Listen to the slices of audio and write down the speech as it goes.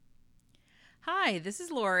Hi, this is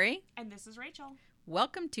Lori. And this is Rachel.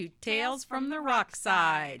 Welcome to Tales from the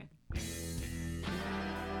Rockside.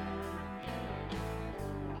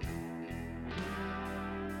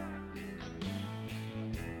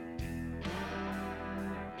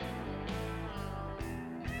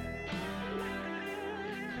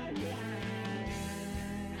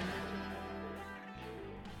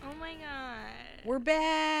 Oh my god. We're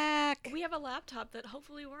back. We have a laptop that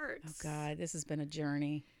hopefully works. Oh God, this has been a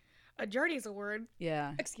journey. A journey is a word.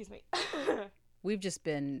 Yeah. Excuse me. We've just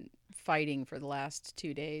been fighting for the last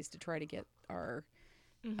 2 days to try to get our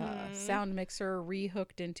sound mixer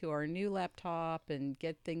rehooked into our new laptop and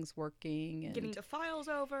get things working. And Getting the files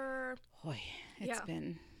over. boy, it's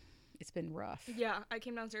been rough. Yeah, I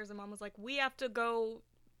came downstairs and Mom was like, we have to go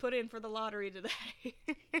put in for the lottery today.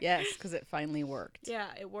 Yes, because it finally worked. Yeah,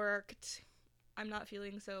 it worked. I'm not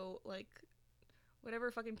feeling so, like,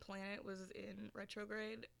 whatever fucking planet was in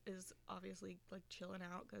retrograde is obviously, like, chilling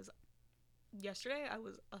out, because yesterday I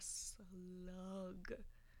was a slug.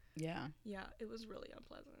 Yeah. Yeah, it was really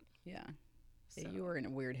unpleasant. Yeah. So. You were in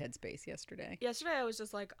a weird headspace yesterday. Yesterday I was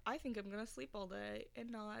just like, I think I'm gonna sleep all day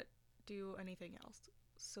and not do anything else.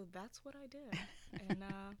 So that's what I did. And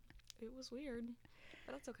it was weird.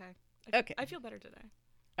 But that's okay. Okay. I feel better today.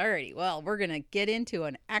 Alrighty, well, we're gonna get into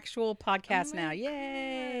an actual podcast now. God.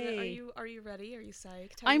 Yay! Are you ready? Are you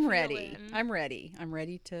psyched? How I'm you ready. feeling? I'm ready. I'm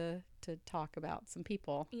ready to talk about some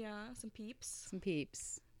people. Yeah, some peeps. Some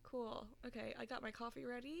peeps. Cool. Okay, I got my coffee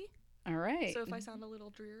ready. All right. So if I sound a little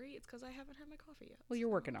dreary, it's because I haven't had my coffee yet. Well, you're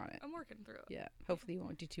So working on it. I'm working through it. Yeah. Hopefully you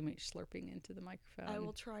won't do too much slurping into the microphone. I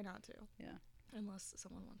will try not to. Yeah. Unless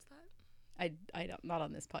someone wants that. I don't. Not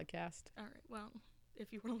on this podcast. All right. Well,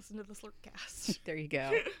 if you want to listen to the Slurpcast. There you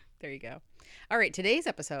go. There you go. All right. Today's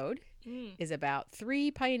episode is about 3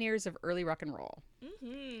 pioneers of early rock and roll,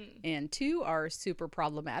 and 2 are super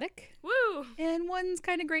problematic, Woo! and 1's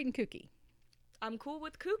kind of great and kooky. I'm cool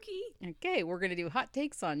with kooky. Okay, we're gonna do hot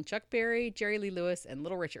takes on Chuck Berry, Jerry Lee Lewis, and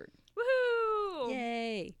Little Richard. Woohoo!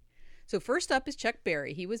 Yay! So first up is Chuck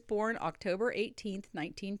Berry. He was born October 18th,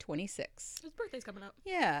 1926. His birthday's coming up.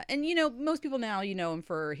 Yeah, and most people now, know him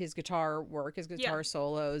for his guitar work, his guitar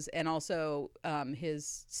solos, and also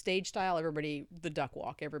his stage style. Everybody, the duck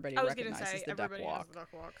walk. Everybody recognizes the duck walk. Has the duck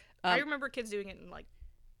walk. I remember kids doing it in like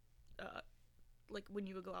when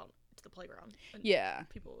you would go out to the playground. And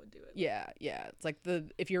people would do it. Yeah. It's like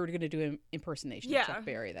if you were going to do an impersonation of Chuck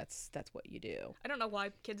Berry, that's what you do. I don't know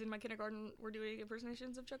why kids in my kindergarten were doing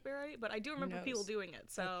impersonations of Chuck Berry, but I do remember people doing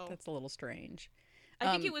it. So that's a little strange.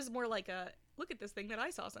 I think it was more like a look at this thing that I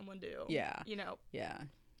saw someone do. Yeah. Yeah.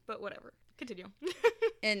 But whatever. Continue.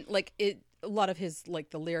 And a lot of his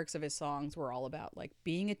the lyrics of his songs were all about like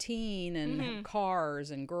being a teen and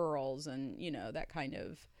cars and girls and that kind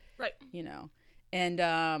of right.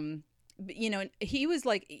 And he was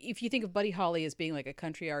like, if you think of Buddy Holly as being like a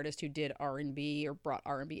country artist who did R&B or brought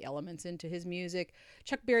R&B elements into his music,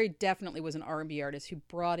 Chuck Berry definitely was an R&B artist who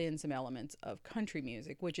brought in some elements of country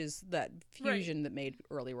music, which is that fusion that made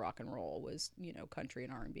early rock and roll was, country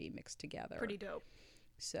and R&B mixed together. Pretty dope.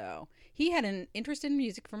 So he had an interest in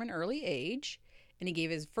music from an early age, and he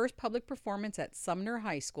gave his first public performance at Sumner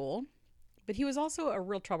High School, but he was also a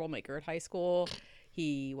real troublemaker at high school.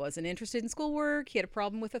 He wasn't interested in schoolwork. He had a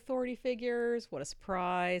problem with authority figures. What a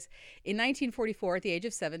surprise. In 1944, at the age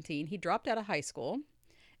of 17, he dropped out of high school,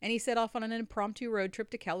 and he set off on an impromptu road trip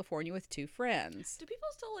to California with 2 friends. Do people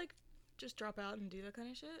still, just drop out and do that kind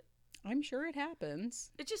of shit? I'm sure it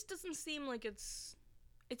happens. It just doesn't seem like it's...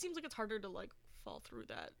 It seems like it's harder to, fall through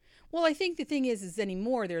that. Well, I think the thing is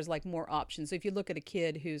anymore there's, more options. So if you look at a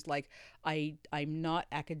kid who's like, I'm not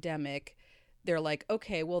academic... They're like,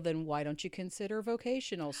 okay, well then why don't you consider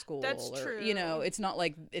vocational school? That's true. It's not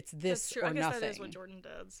like it's this or nothing. I guess that is what Jordan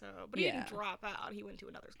did. So, but he didn't drop out. He went to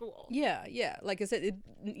another school. Yeah. Like I said,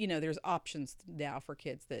 there's options now for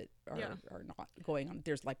kids that are not going on.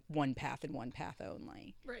 There's one path and one path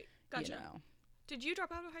only. Right. Gotcha. Did you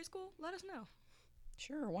drop out of high school? Let us know.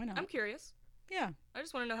 Sure. Why not? I'm curious. Yeah. I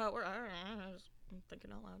just want to know how it worked. I don't know. I'm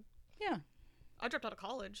thinking out loud. Yeah. I dropped out of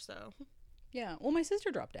college, so. Yeah. Well, my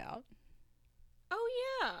sister dropped out. Oh,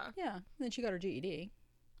 yeah. Yeah. And then she got her GED.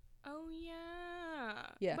 Oh, yeah.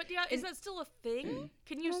 Yeah. But, is that still a thing?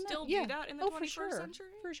 Can you still do that in the 21st century?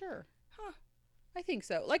 For sure. Huh. I think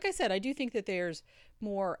so. Like I said, I do think that there's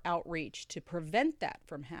more outreach to prevent that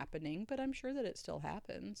from happening, but I'm sure that it still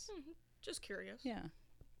happens. Just curious. Yeah.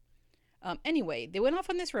 Anyway, they went off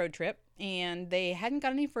on this road trip, and they hadn't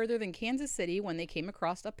got any further than Kansas City when they came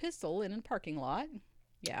across a pistol in a parking lot.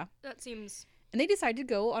 Yeah. That seems... And they decided to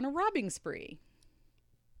go on a robbing spree.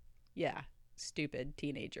 Yeah. Stupid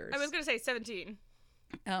teenagers. I was going to say 17.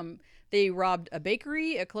 They robbed a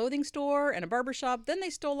bakery, a clothing store, and a barber shop. Then they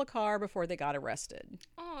stole a car before they got arrested.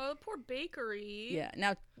 Oh, poor bakery. Yeah.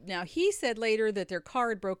 Now he said later that their car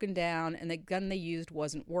had broken down and the gun they used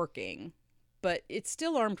wasn't working. But it's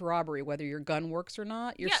still armed robbery, whether your gun works or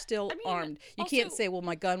not. You're still armed. You can't say, well,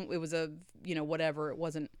 my gun, it was a, whatever, it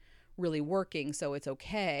wasn't really working, so it's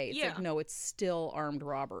okay. It's like, no, it's still armed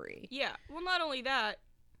robbery. Yeah. Well, not only that,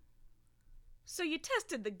 so you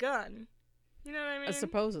tested the gun. You know what I mean?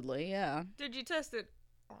 Supposedly, yeah. Did you test it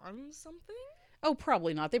on something? Oh,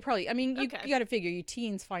 probably not. They probably, I mean, you got to figure, you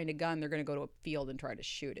teens find a gun, they're going to go to a field and try to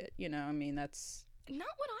shoot it. I mean, that's... Not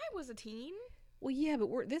when I was a teen. Well, yeah,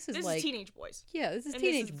 but this is teenage boys. Yeah, this is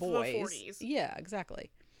teenage boys. The 40s. Yeah, exactly.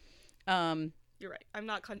 You're right. I'm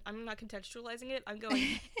not contextualizing it. I'm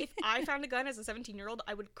going, if I found a gun as a 17-year-old,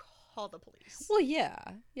 I would call the police. Well, yeah,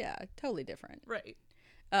 totally different. Right.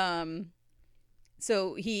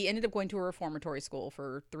 So he ended up going to a reformatory school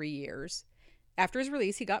for 3 years. After his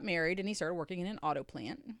release, he got married and he started working in an auto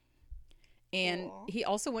plant. And he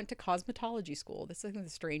also went to cosmetology school. This is, I think,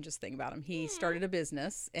 the strangest thing about him. He started a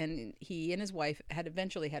business, and he and his wife had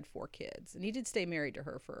eventually had 4 kids. And he did stay married to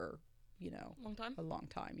her for, a long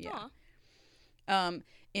time. Yeah.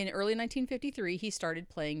 In early 1953, he started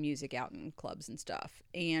playing music out in clubs and stuff.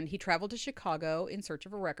 And he traveled to Chicago in search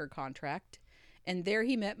of a record contract. And there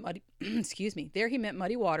he met Muddy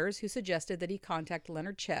Waters, who suggested that he contact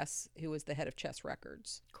Leonard Chess, who was the head of Chess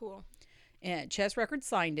Records. Cool. And Chess Records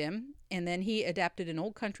signed him, and then he adapted an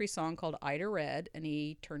old country song called Ida Red, and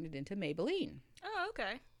he turned it into Maybelline. Oh,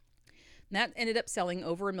 okay. And that ended up selling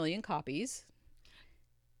over 1 million copies.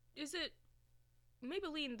 Is it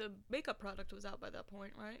Maybelline? The makeup product was out by that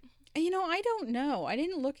point, right? I don't know. I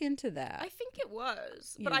didn't look into that. I think it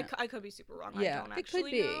was, but I could be super wrong. Yeah, I don't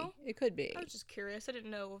actually know. It could be. I was just curious. I didn't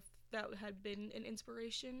know if that had been an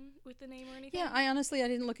inspiration with the name or anything. Yeah, I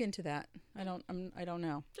didn't look into that. I don't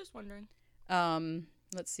know. Just wondering.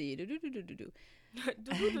 Let's see.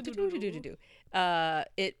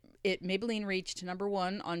 Maybelline reached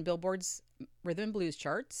 #1 on Billboard's Rhythm and Blues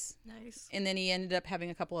charts. Nice. And then he ended up having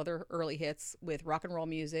a couple other early hits with Rock and Roll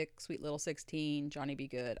Music, Sweet Little 16, Johnny B.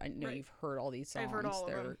 Good. I know you've heard all these songs. I've heard all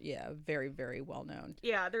of them. Yeah, very, very well known.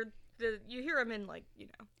 Yeah, you hear them in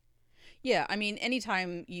Yeah, I mean,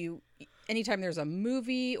 anytime there's a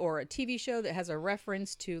movie or a TV show that has a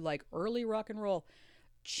reference to like early rock and roll,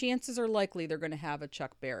 chances are likely they're going to have a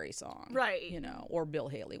Chuck Berry song. Right. Or Bill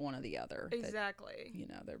Haley, one or the other. Exactly.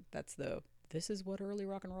 This is what early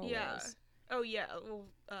rock and roll is. Oh, yeah. Well,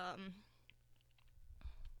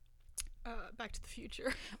 Back to the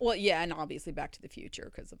Future. Well, yeah, and obviously Back to the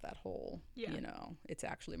Future because of that whole, it's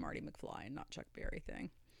actually Marty McFly and not Chuck Berry thing.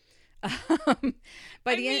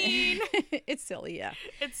 It's silly, yeah.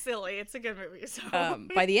 It's silly. It's a good movie. So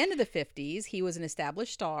by the end of the 50s, he was an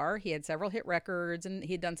established star. He had several hit records, and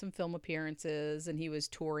he had done some film appearances, and he was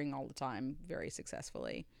touring all the time very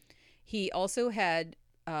successfully. He also had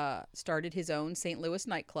started his own St. Louis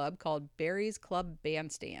nightclub called Barry's Club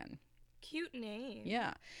Bandstand. Cute name.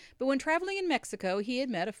 Yeah. But when traveling in Mexico, he had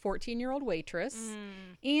met a 14-year-old waitress,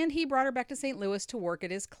 and he brought her back to St. Louis to work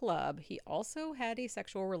at his club. He also had a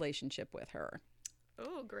sexual relationship with her.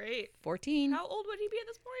 Oh, great. 14. How old would he be at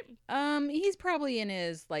this point? He's probably in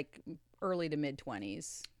his, early to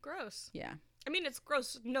mid-20s. Gross. Yeah. I mean, it's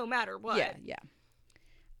gross no matter what. Yeah.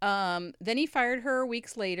 Then he fired her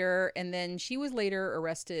weeks later, and then she was later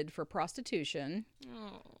arrested for prostitution.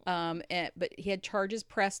 Oh. But he had charges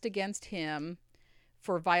pressed against him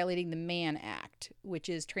for violating the Mann Act, which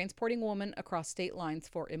is transporting a woman across state lines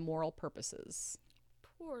for immoral purposes.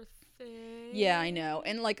 Poor thing. Yeah, I know.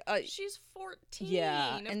 And she's 14.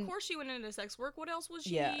 Yeah, of course she went into sex work. What else was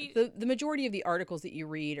she? Yeah, the majority of the articles that you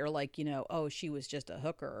read are oh, she was just a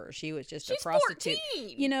hooker, or she was just she's a prostitute.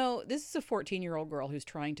 14. This is a 14-year-old girl who's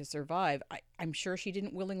trying to survive. I'm sure she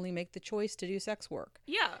didn't willingly make the choice to do sex work.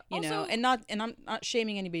 Yeah, and I'm not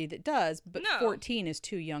shaming anybody that does, but 14 is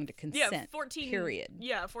too young to consent. Yeah, 14. Period.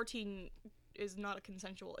 Yeah, 14 is not a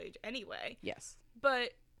consensual age anyway. Yes,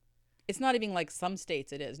 but it's not even like some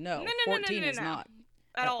states it is. No, 14 is not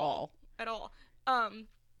at all. At all.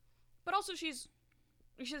 But also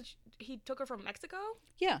he took her from Mexico?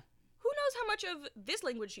 Yeah. Who knows how much of this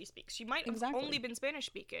language she speaks? She might have only been Spanish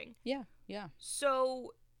speaking. Yeah.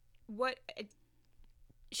 So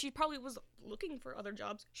she probably was looking for other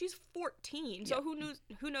jobs. She's 14. So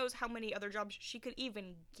who knows how many other jobs she could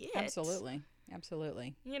even get? Absolutely.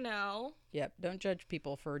 Yep. Don't judge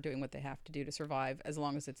people for doing what they have to do to survive, as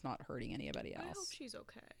long as it's not hurting anybody else. I hope she's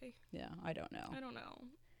okay. Yeah, I don't know.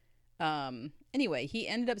 Anyway, he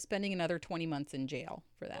ended up spending another 20 months in jail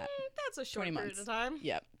for that. That's a short period of time.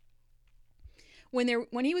 Yep. When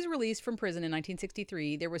he was released from prison in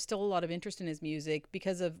 1963, there was still a lot of interest in his music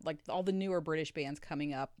because of like all the newer British bands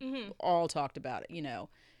coming up. All talked about it,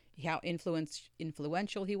 how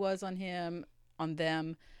influential he was on them,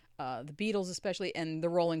 the Beatles especially, and the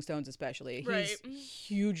Rolling Stones especially. Right. He's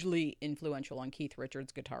hugely influential on Keith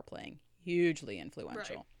Richards' guitar playing. Hugely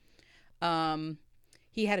influential. Right.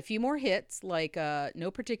 He had a few more hits like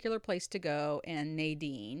No Particular Place to Go and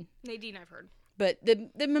Nadine. Nadine, I've heard. But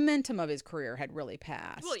the momentum of his career had really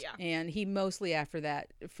passed. Well, yeah. And he mostly after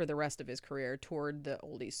that, for the rest of his career, toured the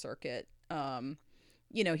oldies circuit.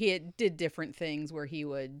 He did different things where he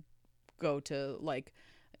would go to, like,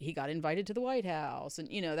 he got invited to the White House and,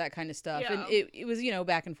 that kind of stuff. Yeah. And it was,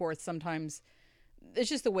 back and forth. Sometimes it's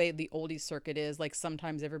just the way the oldies circuit is. Like,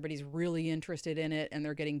 sometimes everybody's really interested in it and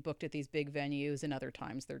they're getting booked at these big venues, and other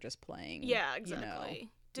times they're just playing. Yeah, exactly.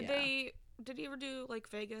 Did he ever do, like,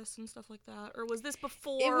 Vegas and stuff like that? Or was this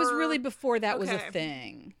before? It was really before that was a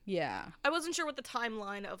thing. Yeah. I wasn't sure what the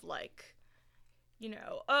timeline of, like,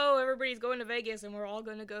 everybody's going to Vegas and we're all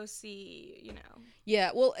going to go see, Yeah,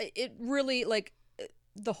 well, it really, like,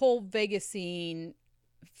 the whole Vegas scene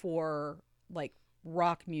for, like,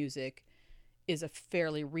 rock music is a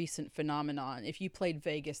fairly recent phenomenon. If you played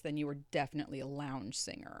Vegas, then you were definitely a lounge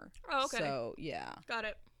singer. Oh, okay. So, yeah. Got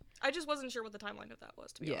it. I just wasn't sure what the timeline of that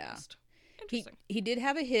was, to be honest. Interesting. He did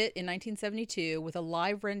have a hit in 1972 with a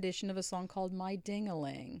live rendition of a song called My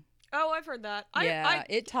Ding-a-Ling. Oh, I've heard that.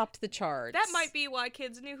 It topped the charts. That might be why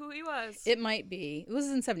kids knew who he was. It might be. It was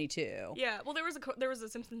in 72. Yeah. Well, there was a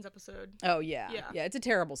Simpsons episode. Oh yeah. Yeah. It's a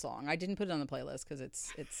terrible song. I didn't put it on the playlist because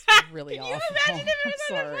it's really Can awful. you imagine if it was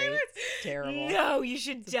on the Sorry. playlist? It's terrible. No, you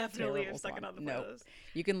should definitely have stuck song. it on the Nope. playlist.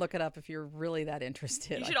 You can look it up if you're really that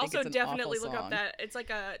interested. You should also definitely look up that it's like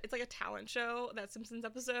a talent show, that Simpsons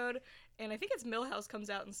episode, and I think it's Milhouse comes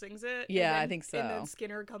out and sings it. Yeah, I think so. And then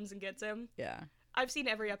Skinner comes and gets him. Yeah. I've seen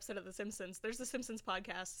every episode of The Simpsons. There's the Simpsons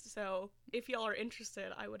podcast, so if y'all are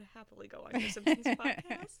interested, I would happily go on your Simpsons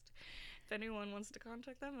podcast. If anyone wants to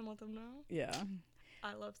contact them and let them know. Yeah.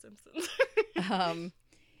 I love Simpsons.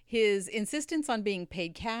 His insistence on being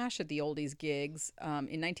paid cash at the oldies gigs in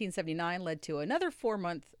 1979 led to another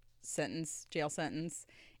 4-month jail sentence,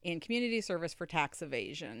 and community service for tax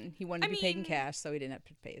evasion. He wanted to be paid in cash, so he didn't have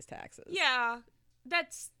to pay his taxes. Yeah,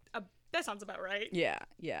 that sounds about right. Yeah.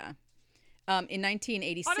 In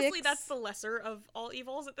 1986... Honestly, that's the lesser of all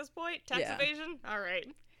evils at this point. Tax evasion? All right.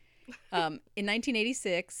 In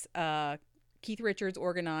 1986, Keith Richards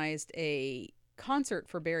organized a concert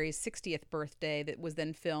for Barry's 60th birthday that was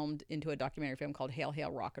then filmed into a documentary film called Hail,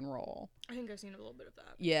 Hail, Rock and Roll. I think I've seen a little bit of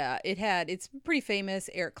that. Yeah, it's pretty famous.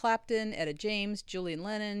 Eric Clapton, Etta James, Julian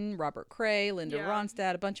Lennon, Robert Cray, Linda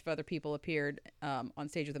Ronstadt, a bunch of other people appeared on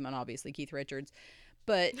stage with him, and obviously Keith Richards.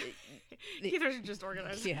 But Keith Richards just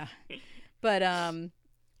organized. Yeah. But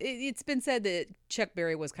it's been said that Chuck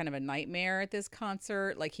Berry was kind of a nightmare at this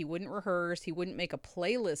concert. Like, he wouldn't rehearse. He wouldn't make a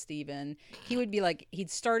playlist even. He would be like, he'd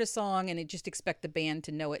start a song and he'd just expect the band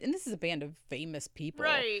to know it. And this is a band of famous people.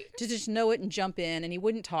 Right. To just know it and jump in. And he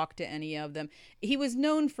wouldn't talk to any of them. He was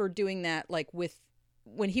known for doing that, like,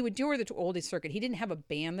 when he would tour the oldies circuit, he didn't have a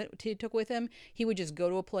band that he took with him. He would just go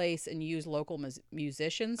to a place and use local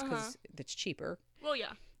musicians because that's cheaper. Well,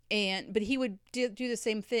 yeah. But he would do the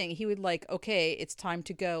same thing. He would like, okay, it's time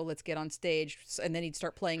to go. Let's get on stage. And then he'd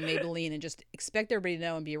start playing Maybelline and just expect everybody to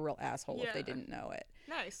know and be a real asshole if they didn't know it.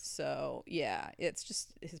 Nice. So, yeah, it's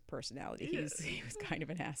just his personality. He was kind of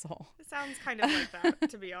an asshole. It sounds kind of like that,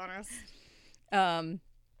 to be honest.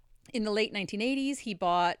 In the late 1980s, he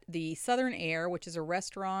bought the Southern Air, which is a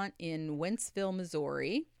restaurant in Wentzville,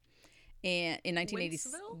 Missouri. And in 1980,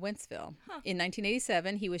 Wentzville. Huh. In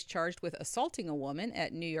 1987, he was charged with assaulting a woman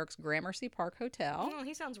at New York's Gramercy Park Hotel. Oh,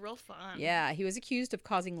 he sounds real fun. Yeah, he was accused of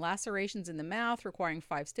causing lacerations in the mouth, requiring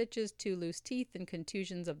 5 stitches, 2 loose teeth, and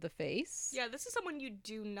contusions of the face. Yeah, this is someone you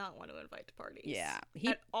do not want to invite to parties. Yeah,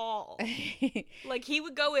 at all. Like, he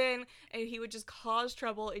would go in and he would just cause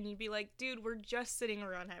trouble, and you'd be like, "Dude, we're just sitting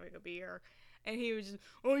around having a beer." And he would just,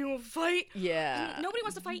 "Oh, you want to fight?" Yeah. Nobody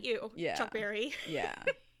wants to fight you, Chuck Berry. Yeah.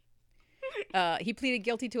 He pleaded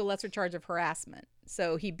guilty to a lesser charge of harassment.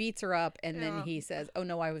 So he beats her up, and then he says, "Oh,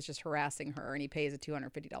 no, I was just harassing her," and he pays a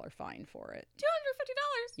 $250 fine for it.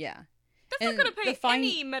 $250? Yeah. That's not going to pay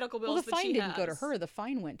any medical bills Well, the fine didn't go to has. her. The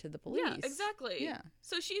fine went to the police. Yeah, exactly. Yeah.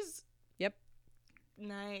 So she's... Yep.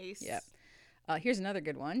 Nice. Yep. Here's another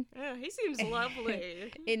good one. Yeah, he seems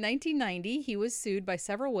lovely. In 1990, he was sued by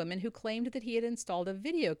several women who claimed that he had installed a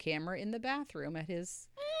video camera in the bathroom at his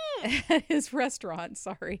at his restaurant.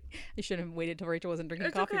 Sorry, I should have waited till Rachel wasn't drinking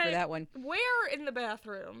It's coffee okay. for that one. Where in the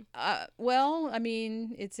bathroom? Well, I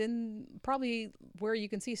mean, it's in probably where you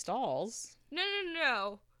can see stalls.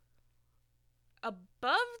 No. Above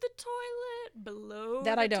the toilet? Below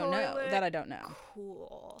That the I don't know. toilet? That I don't know.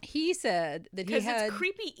 Cool. He said that he Because had. it's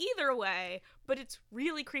creepy either way, but it's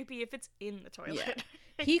really creepy if it's in the toilet.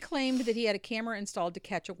 Yeah. He claimed that he had a camera installed to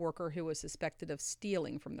catch a worker who was suspected of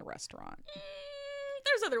stealing from the restaurant.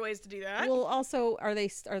 There's other ways to do that. Well, also, are they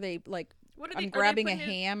like? What are I'm they grabbing a putting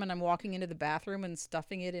it- ham and I'm walking into the bathroom and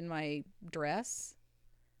stuffing it in my dress.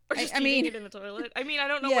 Or just I eating mean- it in the toilet. I mean, I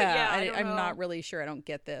don't know I'm know. not really sure. I don't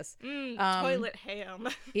get this. Toilet ham.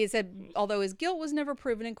 He said, although his guilt was never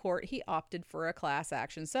proven in court, he opted for a class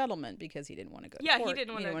action settlement because he didn't want to go to Yeah, court. he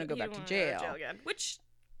didn't want to go back to jail. again. Which,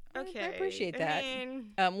 okay. I appreciate that. I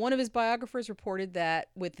mean, One of his biographers reported that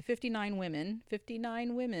with the 59 women,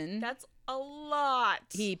 that's a lot.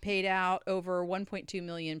 he paid out over 1.2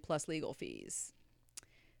 million plus legal fees.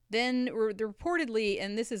 Then reportedly,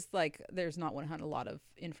 and this is like, there's not a lot of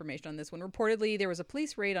information on this one. Reportedly, there was a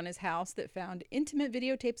police raid on his house that found intimate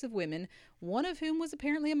videotapes of women, one of whom was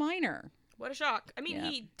apparently a minor. What a shock. I mean,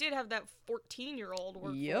 Yep. he did have that 14-year-old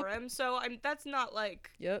work Yep. for him, so that's not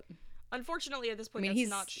like... Yep. Unfortunately, at this point, I mean, that's he's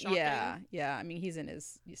not shocking. yeah. I mean, he's in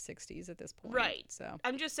his 60s at this point. Right. So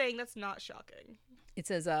I'm just saying that's not shocking. it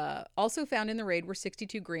says, also found in the raid were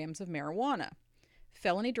 62 grams of marijuana.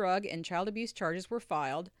 Felony drug and child abuse charges were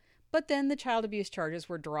filed, but then the child abuse charges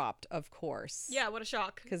were dropped, of course. Yeah, what a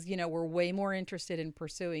shock. Because, we're way more interested in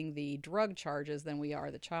pursuing the drug charges than we are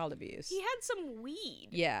the child abuse. He had some weed.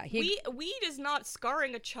 Yeah. Weed is not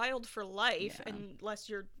scarring a child for life, Yeah. unless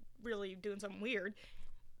you're really doing something weird,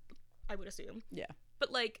 I would assume. Yeah.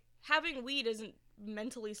 But, like, having weed isn't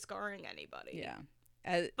mentally scarring anybody. Yeah.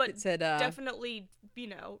 But it said, definitely,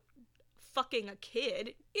 fucking a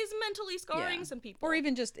kid is mentally scarring some people. Or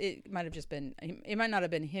even just, it might have just been, it might not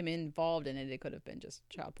have been him involved in it. It could have been just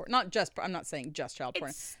child porn. Not just, I'm not saying just child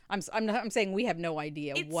porn. I'm saying we have no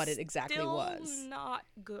idea what it exactly was. It's not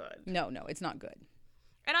good. No, it's not good.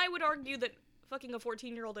 And I would argue that fucking a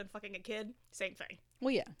 14-year-old and fucking a kid, same thing.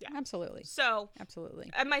 Well, yeah. Absolutely. So, Absolutely.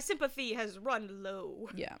 my sympathy has run low.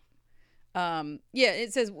 Yeah.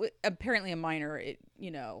 It says apparently a minor,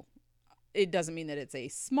 it doesn't mean that it's a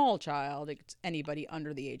small child. It's anybody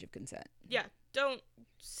under the age of consent. Yeah,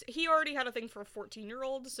 he already had a thing for a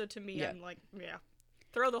 14-year-old, so to me, I'm like,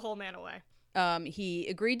 throw the whole man away. He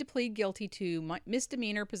agreed to plead guilty to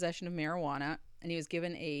misdemeanor possession of marijuana, and he was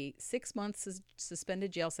given a 6-month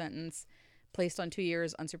suspended jail sentence, placed on 2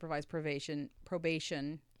 years unsupervised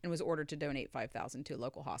probation, and was ordered to donate $5,000 to a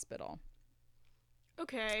local hospital.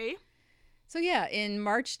 Okay. So yeah, in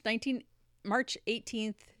March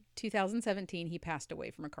 18th, 2017, he passed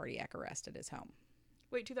away from a cardiac arrest at his home.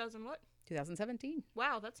 Wait, 2000 what? 2017.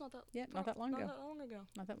 Wow, that's not that. Not that long ago. Not that long ago.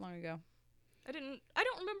 Not that long ago. I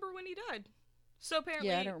don't remember when he died. So apparently.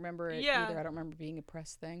 Yeah, I don't remember it either. I don't remember being a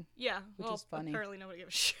press thing. Yeah, which is funny. Apparently nobody gave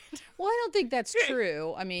a shit. Well, I don't think that's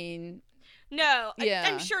true. I mean, no, Yeah.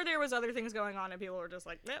 I'm sure there was other things going on, and people were just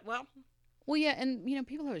like, well. well, yeah, and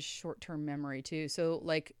people have a short-term memory too. So,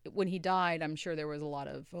 like when he died, I'm sure there was a lot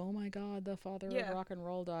of, "Oh my God, the father of rock and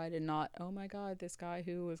roll died," and not, "Oh my God, this guy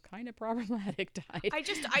who was kind of problematic died."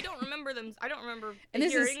 I don't remember them. I don't remember And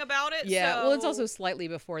this hearing is- about it. Yeah, so... well, it's also slightly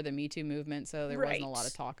before the Me Too movement, so there wasn't a lot Right.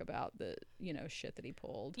 of talk about the shit that he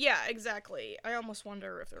pulled. Yeah, exactly. I almost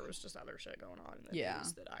wonder if there was just other shit going on in the Yeah.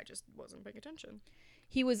 news that I just wasn't paying attention.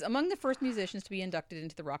 He was among the first musicians to be inducted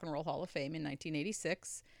into the Rock and Roll Hall of Fame in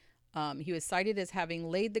 1986. He was cited as having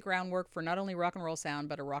laid the groundwork for not only rock and roll sound,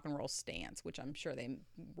 but a rock and roll stance, which I'm sure they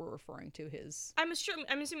were referring to his I'm assuming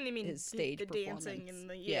they mean his stage the performance. dancing and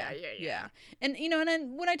the yeah. And and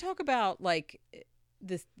then when I talk about like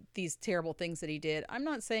these terrible things that he did, I'm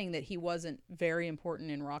not saying that he wasn't very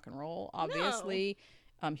important in rock and roll. Obviously,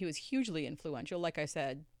 he was hugely influential. Like I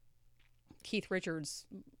said, Keith Richards,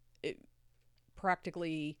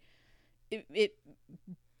 it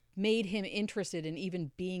made him interested in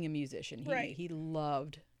even being a musician. Right. He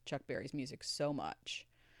loved Chuck Berry's music so much.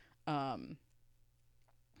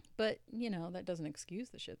 But, that doesn't excuse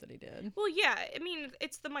the shit that he did. Well, yeah. I mean,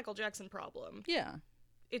 it's the Michael Jackson problem. Yeah.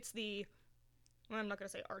 It's the. Well, I'm not gonna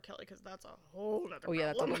say R. Kelly because that's a whole nother. Oh, yeah,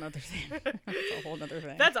 that's a problem. whole nother thing. That's a whole nother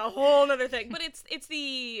thing. That's a whole nother thing. But it's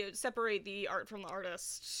the separate the art from the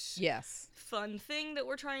artist. Yes. Fun thing that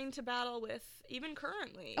we're trying to battle with even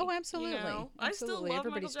currently. Oh, absolutely. I still Absolutely. love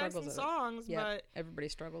Everybody Michael struggles Jackson with it. songs, Yeah, everybody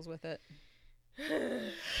struggles with it. but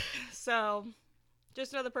so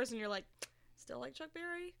just another person you're like, still like Chuck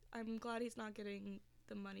Berry. I'm glad he's not getting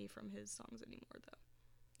the money from his songs anymore, though.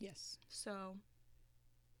 Yes. So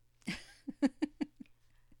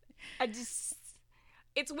I just,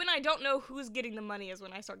 it's when I don't know who's getting the money is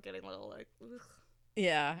when I start getting a little like, ugh.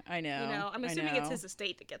 Yeah, I know. You know, I'm assuming it's his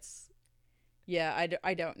estate that gets. Yeah,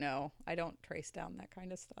 I don't know. I don't trace down that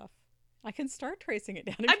kind of stuff. I can start tracing it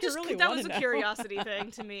down if I'm you just really that want was to a know. curiosity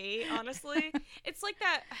thing to me, honestly. It's like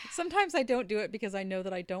that. Sometimes I don't do it because I know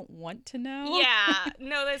that I don't want to know. Yeah,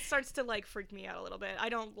 no, that starts to like freak me out a little bit. I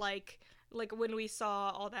don't like when we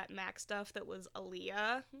saw all that Mac stuff that was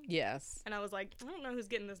Aaliyah, Yes. and I was like, I don't know who's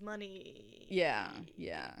getting this money. Yeah.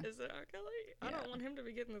 Is it R. Kelly? I Yeah. don't want him to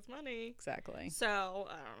be getting this money. Exactly. So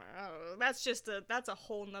I don't know.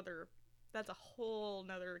 That's a whole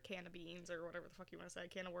nother can of beans or whatever the fuck you want to say.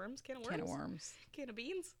 Can of worms? Can of worms? Can of worms. Can of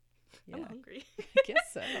beans? Yeah. I'm hungry. I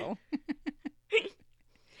guess so.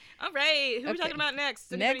 All right, who are we Okay. talking about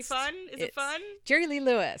next? Anybody Next, fun? Is it it's fun? Jerry Lee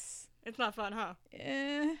Lewis. It's not fun, huh?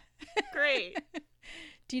 Eh. Great.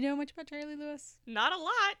 Do you know much about Jerry Lee Lewis? Not a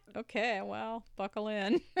lot. Okay, well, buckle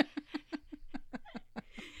in.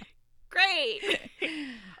 Great.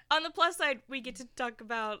 On the plus side, we get to talk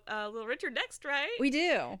about Little Richard next, right? We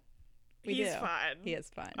do. He's fun. He is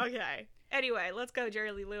fun. Okay. Anyway, let's go,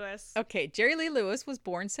 Jerry Lee Lewis. Okay, Jerry Lee Lewis was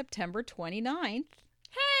born September 29th.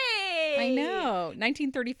 Hey! I know,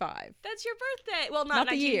 1935. That's your birthday. Well, Not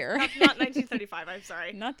the year. Not 1935, I'm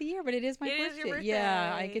sorry. Not the year, but it is my It birthday. is your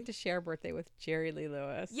Yeah, I birthday. get to share a birthday with Jerry Lee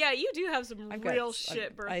Lewis. Yeah, you do have some I've got real s-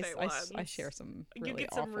 shit birthday ones. I share some really You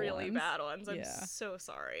get some awful really ones. bad ones. I'm Yeah. so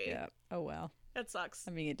sorry. Yeah. Oh well. That sucks.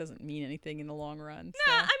 I mean, it doesn't mean anything in the long run.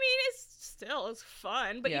 Nah, So. I mean, it's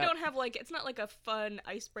fun, but Yeah. you don't have it's not like a fun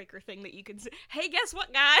icebreaker thing that you can say, hey, guess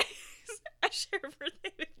what, guys? I share a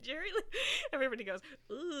birthday with Jerry Lee. Everybody goes,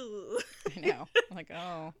 ooh. I know. I'm like,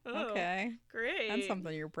 oh, Oh. okay. Great. That's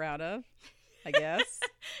something you're proud of, I guess.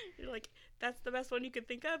 You're like, that's the best one you could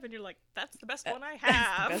think of, and you're like, that's the best one I That's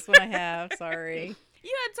have. the best one I have. Sorry.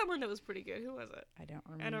 You had someone that was pretty good. Who was it? I don't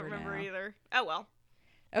remember. I don't remember now. either. Oh, well.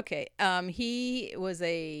 Okay. He was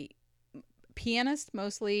a pianist,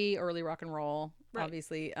 mostly early rock and roll, Right.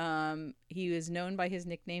 obviously. He was known by his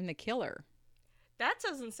nickname, The Killer. That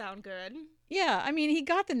doesn't sound good. Yeah, I mean, he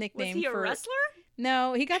got the Was nickname he a for wrestler?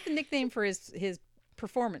 No, he got the nickname for his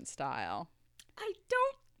performance style. I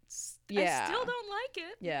don't. Yeah. I still don't like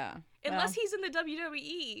it. Yeah. Unless well, he's in the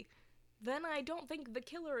WWE, then I don't think The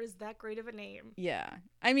Killer is that great of a name. Yeah.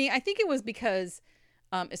 I mean, I think it was because,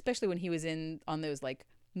 especially when he was on those like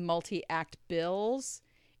multi-act bills,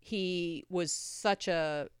 he was such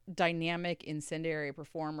a dynamic, incendiary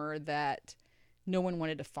performer that no one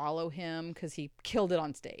wanted to follow him because he killed it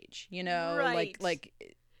on stage. You know, Right. like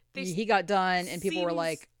They he got done and people were seems-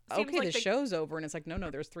 like, seems okay, like the they- show's over, and it's like, no,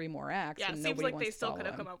 there's 3 more acts, Yeah, it and seems nobody like wants they to still follow could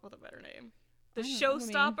have him. come up with a better name. The I don't know, I mean-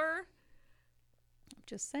 Showstopper?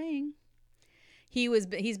 Just saying.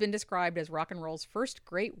 He's been described as rock and roll's first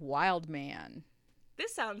great wild man.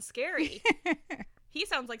 This sounds scary. He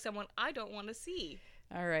sounds like someone I don't want to see.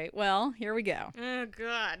 All right, well, here we go. Oh,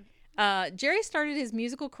 God. Jerry started his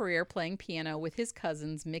musical career playing piano with his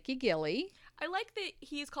cousins Mickey Gilley. I like that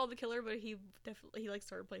he's called The Killer, but he definitely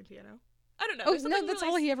started playing piano. I don't know. Oh There's no, something that's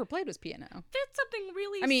really, all he ever played was piano. There's something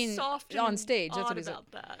really I mean, soft and on stage, that's odd what he's-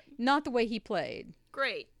 about that. Not the way he played.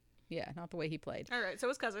 Great. Yeah, not the way he played. All right, so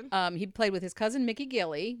his cousin. He played with his cousin Mickey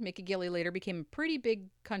Gilley. Mickey Gilley later became a pretty big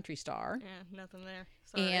country star. Yeah, nothing there.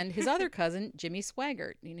 Sorry. And his other cousin, Jimmy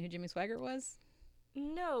Swaggart. You know who Jimmy Swaggart was?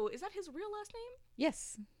 No, is that his real last name?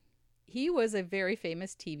 Yes. He was a very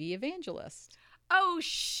famous TV evangelist. Oh,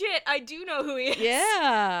 shit, I do know who he is.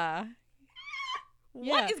 Yeah.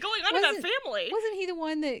 What Yeah. is going on in that Wasn't- family? Wasn't he the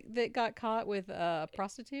one that got caught with a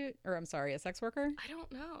prostitute? Or, I'm sorry, a sex worker? I don't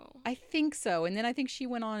know. I think so. And then I think she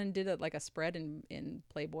went on and did a spread in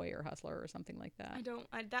Playboy or Hustler or something like that.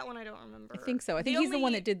 That one I don't remember. I think so. I think he's the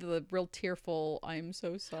one that did the real tearful, I'm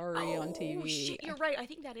so sorry on TV. Oh, shit, you're right. I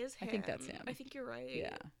think that is him. I think that's him. I think you're right.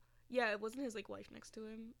 Yeah. Yeah, it wasn't his, wife next to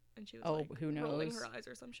him, and she was, Oh, who rolling knows? her eyes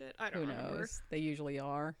or some shit. I Who don't remember. knows? They usually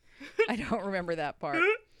are. I don't remember that part.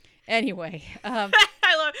 Anyway, I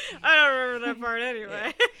don't remember that part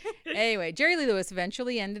anyway. anyway, Jerry Lee Lewis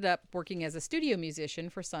eventually ended up working as a studio musician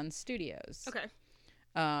for Sun Studios. Okay.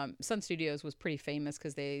 Sun Studios was pretty famous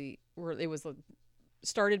because it was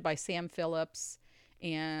started by Sam Phillips,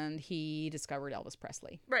 and he discovered Elvis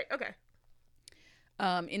Presley. Right, okay. In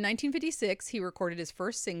 1956, he recorded his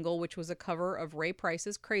first single, which was a cover of Ray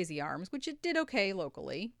Price's "Crazy Arms," which it did okay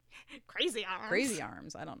locally. Crazy Arms. Crazy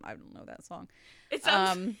Arms. I don't know that song. It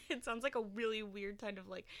sounds it sounds like a really weird kind of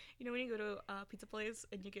when you go to a pizza place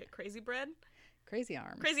and you get crazy bread? Crazy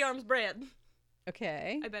Arms. Crazy Arms bread.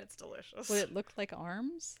 Okay. I bet it's delicious. Would it look like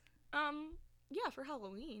arms? Yeah, for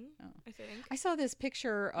Halloween, Oh. I think. I saw this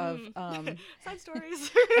picture of Side stories.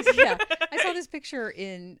 yeah, I saw this picture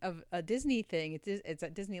of a Disney thing. It's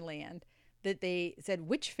at Disneyland that they said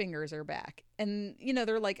witch fingers are back, and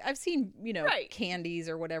they're like, I've seen Right. candies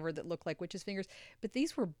or whatever that look like witches' fingers, but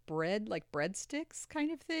these were breadsticks kind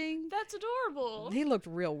of thing. That's adorable. They looked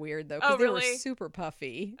real weird though because Oh, they were really? super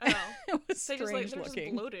puffy. Oh. It was They're strange just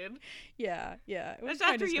looking. bloated. Yeah, it was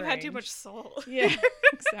That's after kinda you had too strange. much salt. Yeah,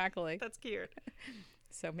 exactly. That's cute.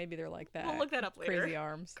 So maybe they're like that. We'll look that up later. Crazy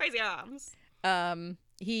arms. Crazy arms.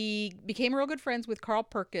 He became real good friends with Carl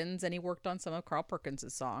Perkins, and he worked on some of Carl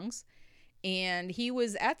Perkins' songs. And he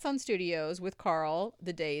was at Sun Studios with Carl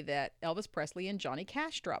the day that Elvis Presley and Johnny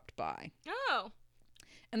Cash dropped by. Oh.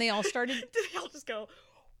 And they all started... Did they all just go...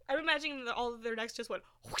 I'm imagining that all of their necks just went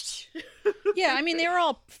whoosh. Yeah, I mean, they were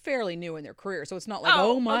all fairly new in their career, so it's not like,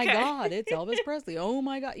 Oh, oh my okay. God, it's Elvis Presley. Oh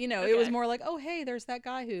my God. It was Okay. more like, oh, hey, there's that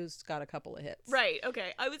guy who's got a couple of hits. Right,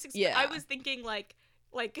 okay. I was Yeah. thinking like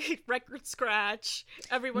record scratch.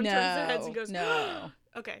 Everyone turns their heads and goes, no.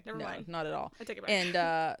 Okay, never No, mind. not at all. I take it back.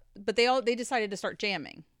 And, but they decided to start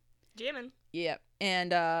jamming. Jamming. Yeah,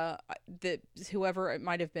 and whoever it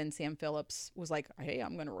might have been, Sam Phillips, was like, "Hey,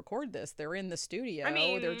 I'm going to record this. They're in the studio. I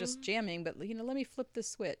mean- They're just jamming, but let me flip this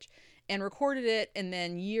switch," and recorded it. And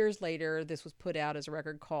then years later, this was put out as a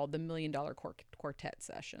record called the $1 Million Quartet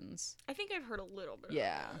Sessions. I think I've heard a little bit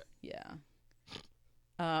Yeah, of yeah.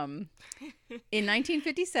 In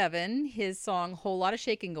 1957, his song "Whole Lot of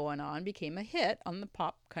Shaking Going On" became a hit on the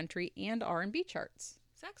pop, country, and R&B charts.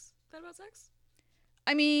 Sex? Is that about sex?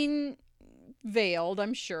 I mean, veiled,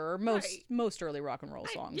 I'm sure. Right. Most early rock and roll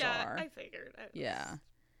songs are. I figured. Yeah.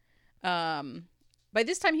 By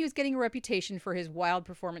this time, he was getting a reputation for his wild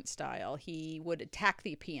performance style. He would attack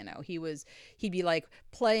the piano. He'd be like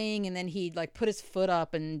playing, and then he'd like put his foot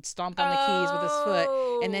up and stomp on the keys with his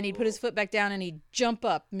foot, and then he'd put his foot back down and he'd jump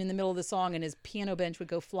up in the middle of the song, and his piano bench would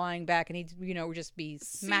go flying back, and he'd just be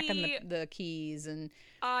smacking See, the keys and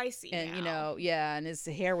I see and now. and his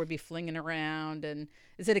hair would be flinging around, and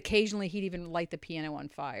it said occasionally he'd even light the piano on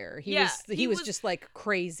fire. He was just like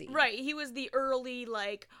crazy. Right, he was the early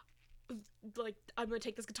like I'm gonna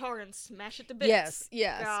take this guitar and smash it to bits.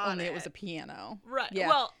 Yes. Got Only it was it. a piano. Right. Yeah.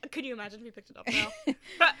 Well, can you imagine if he picked it up now?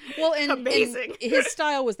 Well, and amazing. and his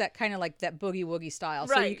style was that kind of like that boogie woogie style.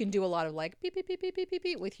 So you Right. can do a lot of like beep beep beep beep beep beep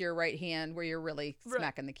beep with your right hand, where you're really Right.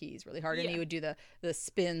 smacking the keys really hard, and Yeah. he would do the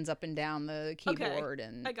spins up and down the keyboard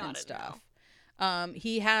and I got and it stuff.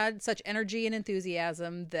 He had such energy and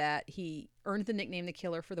enthusiasm that he earned the nickname "The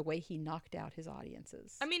Killer" for the way he knocked out his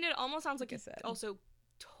audiences. I mean, it almost sounds like I he said. also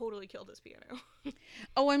totally killed his piano.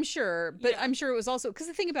 Oh, I'm sure, but Yeah. I'm sure it was also because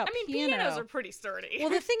the thing about I mean, piano, pianos are pretty sturdy.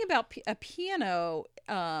 well, the thing about a piano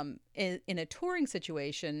in a touring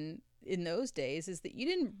situation in those days is that you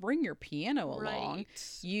didn't bring your piano along. Right.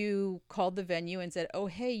 You called the venue and said, "Oh,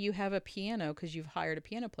 hey, you have a piano," because you've hired a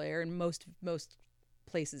piano player, and most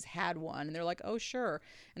places had one, and they're like, "Oh, sure,"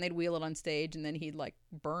 and they'd wheel it on stage, and then he'd like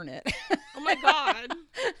burn it, Oh my god.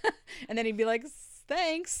 and then he'd be like,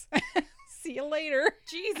 "Thanks, see you later."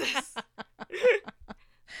 Jesus.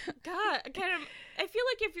 God, I feel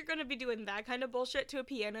like if you're gonna be doing that kind of bullshit to a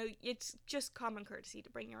piano, it's just common courtesy to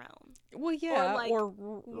bring your own. Well, yeah, like, or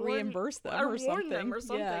reimburse them or or warn something. them or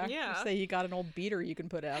something, yeah. Or say you got an old beater you can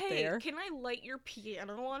put out Hey, there. can I light your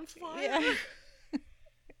piano on fire? Yeah.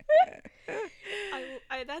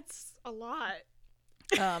 I that's a lot.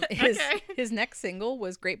 His Okay. his next single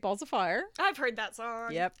was "Great Balls of Fire." I've heard that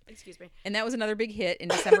song. Yep. Excuse me. And that was another big hit in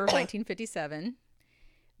December of 1957.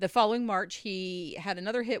 The following March, he had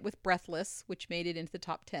another hit with "Breathless," which made it into the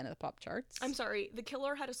top 10 of the pop charts. I'm sorry. The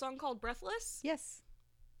Killer had a song called Breathless? Yes.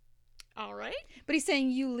 All right. But he's saying,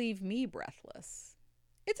 "You leave me breathless."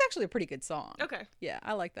 It's actually a pretty good song. Okay. Yeah,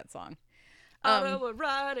 I like that song.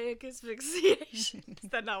 Autoerotic asphyxiation. Is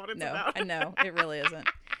that not what it's No, about? I know. It really isn't.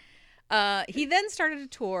 He then started a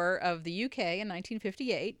tour of the UK in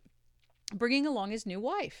 1958, bringing along his new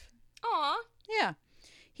wife. Aw. Yeah.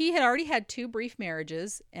 He had already had 2 brief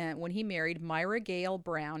marriages when he married Myra Gale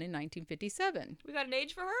Brown in 1957. We got an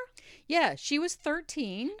age for her? Yeah, she was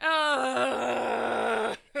 13,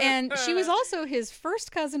 And and she was also his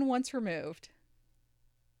first cousin once removed.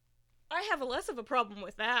 I have a less of a problem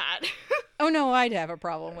with that. Oh, no, I'd have a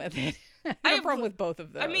problem with it. I have a have- problem with both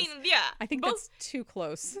of those. I mean, yeah. I think both, that's too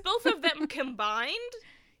close. both of them combined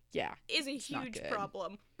Yeah. is a not huge good.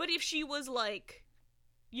 problem. But if she was like,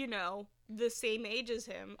 the same age as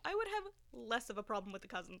him, I would have less of a problem with the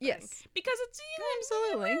cousin thing. Yes. Because it's,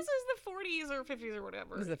 Absolutely. this is the 40s or 50s or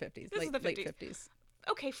whatever. It was the 50s. This is late the 50s. 50s.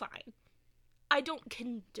 Okay, fine. I don't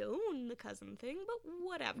condone the cousin thing, but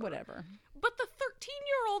whatever. Whatever. But the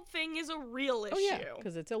 13-year-old thing is a real issue. Oh, yeah,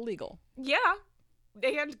 because it's illegal. Yeah.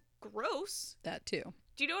 And gross. That, too.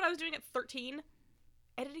 Do you know what I was doing at 13?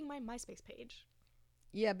 Editing my MySpace page.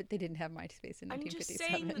 Yeah, but they didn't have MySpace in 1957. I'm just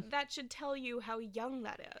saying that should tell you how young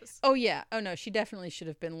that is. Oh, yeah. Oh, no, she definitely should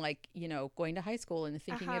have been, like, you know, going to high school and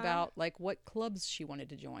thinking about, like, what clubs she wanted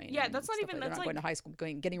to join. Yeah, that's not even, that's not like going to high school,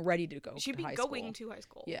 getting ready to go she'd to be high going school. to high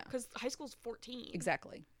school. Yeah. Because high school's 14.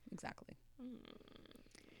 Exactly.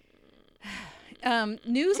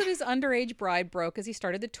 News of his underage bride broke as he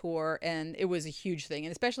started the tour, and it was a huge thing,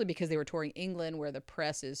 and especially because they were touring England, where the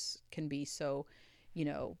press can be so, you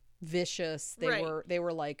know, vicious. They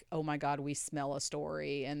were like, oh my God, we smell a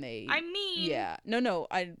story, and I'm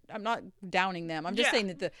not downing them. I'm just saying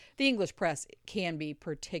that the English press can be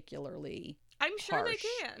particularly I'm sure harsh. they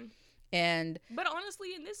can. But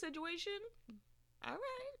honestly, in this situation, all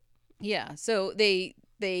right. Yeah, so they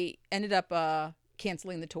ended up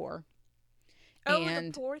canceling the tour. Oh,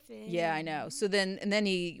 the poor thing. Yeah, I know. So then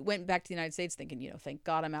he went back to the United States thinking, you know, thank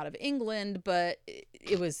God I'm out of England. But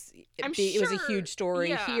it was a huge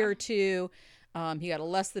story here too. He got a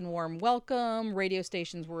less than warm welcome. Radio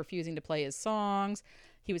stations were refusing to play his songs.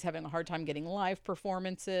 He was having a hard time getting live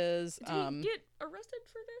performances. Did he get arrested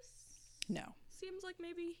for this? No. Seems like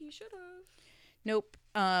maybe he should have. Nope.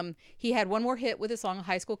 He had one more hit with the song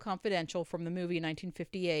 "High School Confidential" from the movie in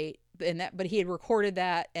 1958, but he had recorded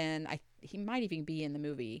that, and he might even be in the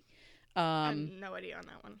movie. I have no idea on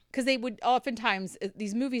that one. Because they would oftentimes,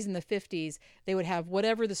 these movies in the 50s, they would have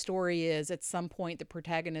whatever the story is. At some point, the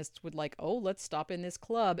protagonists would like, oh, let's stop in this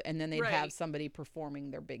club, and then they'd have somebody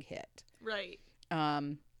performing their big hit. Right.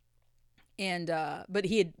 But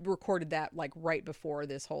he had recorded that like right before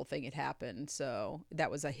this whole thing had happened, so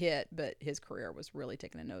that was a hit. But his career was really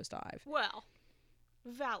taking a nosedive. Well,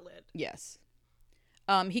 valid. Yes.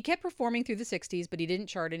 He kept performing through the 60s, but he didn't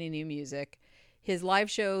chart any new music. His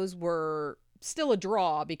live shows were still a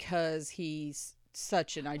draw because he's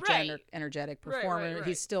such an energetic performer. Right.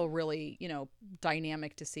 He's still really, you know,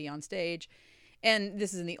 dynamic to see on stage. And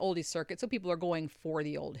this is in the oldies circuit, so people are going for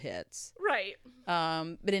the old hits. Right.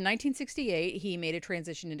 But in 1968, he made a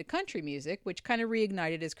transition into country music, which kind of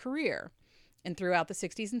reignited his career. And throughout the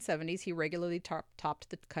 60s and 70s, he regularly topped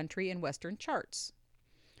the country and western charts.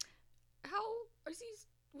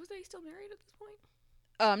 Was they still married at this point?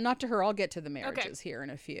 Not to her. I'll get to the marriages here in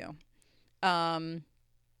a few.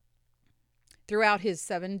 Throughout his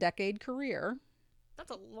 7-decade career. That's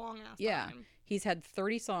a long ass time. He's had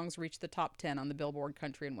 30 songs reach the top 10 on the Billboard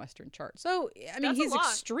Country and Western chart. So, I mean, he's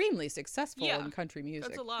extremely successful in country music.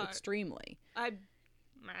 That's a lot. Extremely. I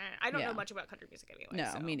don't know much about country music anyway.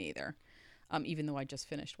 No, me neither. Even though I just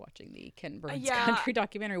finished watching the Ken Burns country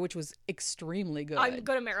documentary, which was extremely good. I'm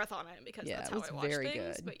going to marathon it because that's how I watch very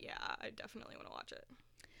things. Good. But yeah, I definitely want to watch it.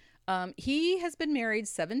 He has been married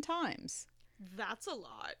 7 times. That's a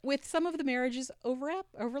lot. With some of the marriages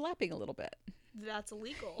overlapping a little bit. That's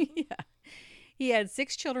illegal. Yeah. He had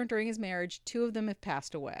 6 children during his marriage. 2 of them have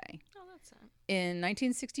passed away. Oh, that's sad. In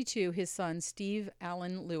 1962, his son, Steve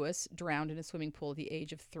Allen Lewis, drowned in a swimming pool at the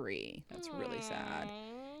age of 3. That's really sad.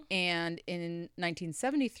 And in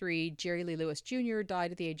 1973, Jerry Lee Lewis Jr. died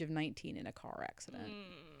at the age of 19 in a car accident.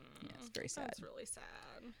 Yes, very sad. That's really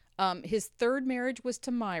sad. His third marriage was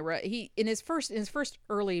to Myra. In his first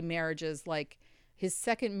early marriages, like his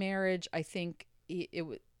second marriage, I think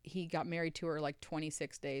he got married to her like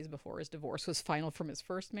 26 days before his divorce was final from his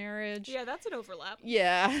first marriage. Yeah, that's an overlap.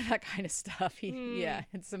 Yeah, that kind of stuff.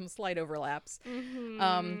 Had some slight overlaps.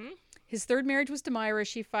 Mm-hmm. His third marriage was to Myra.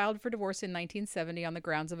 She filed for divorce in 1970 on the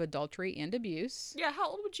grounds of adultery and abuse. Yeah, how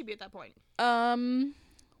old would she be at that point? The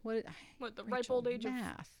ripe old age of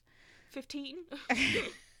 15?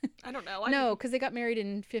 I don't know. No, because they got married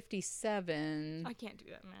in 57. I can't do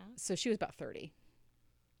that math. So she was about 30.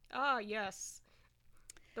 Ah, yes.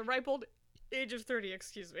 The ripe old age of 30,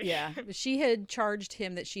 excuse me. Yeah. She had charged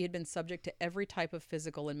him that she had been subject to every type of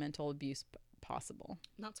physical and mental abuse possible.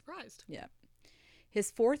 Not surprised. Yeah. His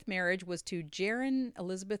fourth marriage was to Jaron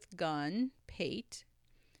Elizabeth Gunn Pate,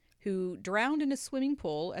 who drowned in a swimming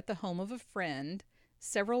pool at the home of a friend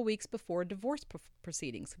several weeks before divorce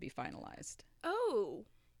proceedings could be finalized. Oh.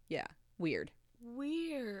 Yeah. Weird.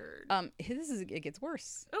 It gets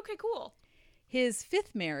worse. Okay, cool. His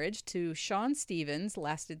fifth marriage to Sean Stevens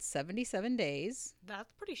lasted 77 days.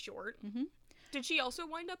 That's pretty short. Mm-hmm. Did she also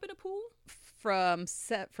wind up in a pool? From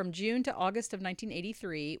June to August of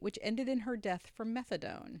 1983, which ended in her death from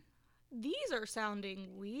methadone. These are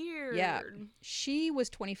sounding weird. Yeah. She was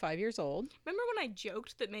 25 years old. Remember when I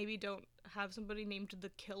joked that maybe don't have somebody named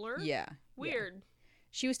the Killer? Yeah. Weird. Yeah.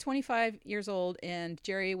 She was 25 years old, and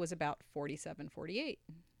Jerry was about 47, 48.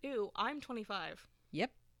 Ew, I'm 25.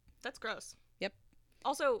 Yep. That's gross. Yep.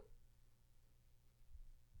 Also,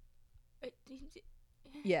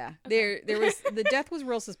 Yeah, Okay. there was the death was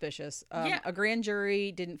real suspicious. Yeah. A grand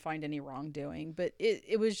jury didn't find any wrongdoing, but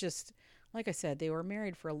it was just like I said, they were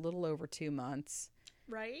married for a little over 2 months,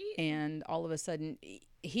 right? and all of a sudden,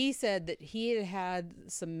 he said that he had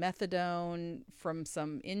had some methadone from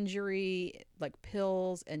some injury, like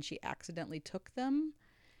pills, and she accidentally took them.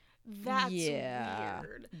 That's Yeah.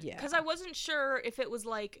 weird. Yeah. Because I wasn't sure if it was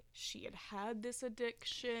like she had this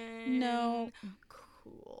addiction. No.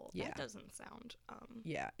 Cool. Yeah. That doesn't sound.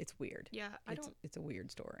 Yeah, it's weird. Yeah, It's a weird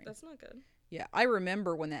story. That's not good. Yeah, I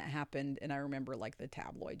remember when that happened, and I remember like the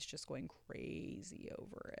tabloids just going crazy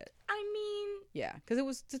over it. I mean, Yeah,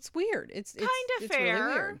 because it's weird. It's Kinda it's fair.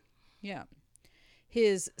 Really weird. Yeah.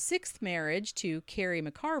 His sixth marriage to Carrie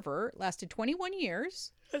McCarver lasted 21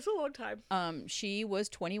 years. that's a long time. She was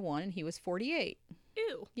 21 and he was 48.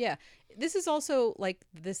 Ew. Yeah, this is also like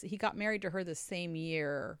this. He got married to her the same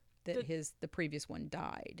year that the previous one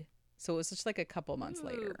died. So it was just like a couple months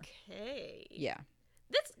later. Okay. Yeah.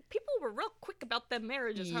 People were real quick about them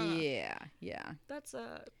marriages, huh? Yeah. Yeah. That's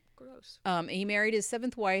gross. He married his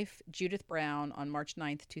seventh wife, Judith Brown, on March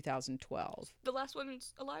 9th, 2012. The last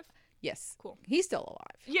one's alive? Yes. Cool. He's still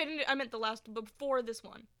alive. Yeah, I meant the last before this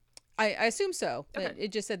one. I assume so. But Okay. it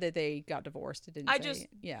just said that they got divorced. It didn't I say. just-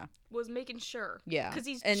 Yeah. Was making sure. Yeah. Because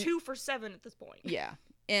he's And- 2 for 7 at this point. Yeah.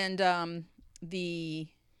 And the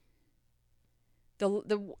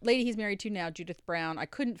lady he's married to now, Judith Brown, I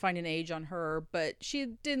couldn't find an age on her, but she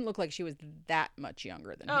didn't look like she was that much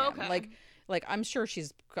younger than Oh, him. okay. Like I'm sure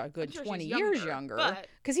she's a good I'm sure 20 she's years younger, but-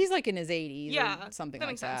 because he's like in his 80s Yeah, or something that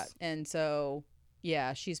like makes that. sense. And so,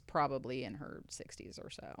 yeah, she's probably in her 60s or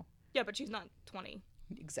so. Yeah, but she's not 20.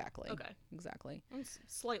 Exactly. Okay. Exactly. That's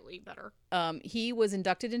slightly better. He was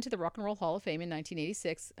inducted into the Rock and Roll Hall of Fame in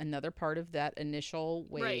 1986, another part of that initial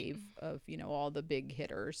wave of, all the big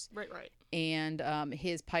hitters. Right. And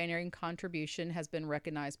his pioneering contribution has been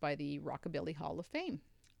recognized by the Rockabilly Hall of Fame.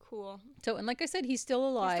 Cool. So, and like I said, he's still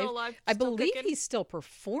alive. He's still alive. I still believe kicking? he's still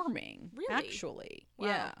performing, Really? actually. Wow.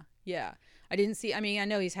 Yeah. Yeah. I didn't see, I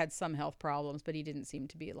know he's had some health problems, but he didn't seem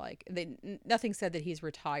to be like, nothing said that he's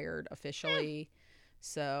retired officially.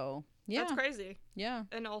 So, yeah. That's crazy. Yeah.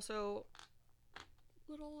 And also,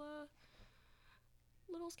 little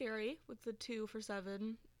scary with the 2 for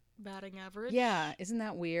 7 batting average. Yeah. Isn't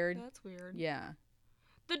that weird? That's weird. Yeah.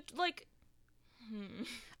 The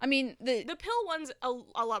The pill one's a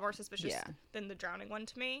lot more suspicious Yeah. than the drowning one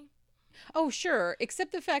to me. Oh, sure.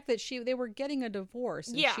 Except the fact that they were getting a divorce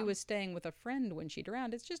and Yeah. she was staying with a friend when she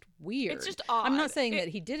drowned. It's just weird. It's just odd. I'm not saying that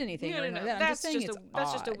he did anything or anything like that. I'm That's just saying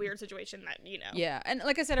that's just a odd. weird situation that Yeah, and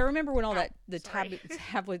like I said, I remember when all Ow, the sorry.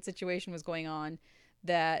 tabloid situation was going on,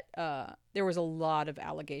 that there was a lot of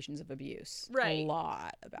allegations of abuse. Right. A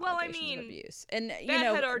lot of Well, I allegations of mean, abuse. And, That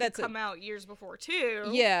had already that's come out years before too.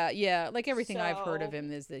 Yeah. Like everything I've heard of So-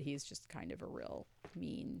 him is that he's just kind of a real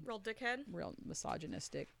mean, Real dickhead. real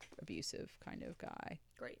misogynistic, abusive kind of guy.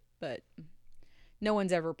 Great. But no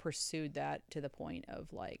one's ever pursued that to the point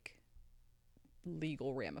of like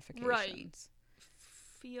legal ramifications.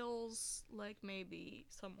 Feels like maybe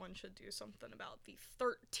someone should do something about the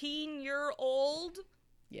 13-year-old.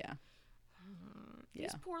 Yeah. These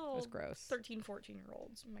Yeah, poor It little was gross. 13,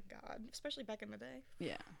 14-year-olds. Oh my god. Especially back in the day.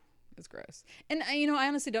 Yeah. It's gross. And I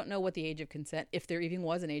honestly don't know what the age of consent, if there even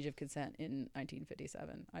was an age of consent in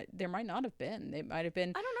 1957. There might not have been. They might have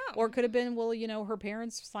been, I don't know. or it could have been. Well, her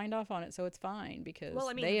parents signed off on it, so it's fine because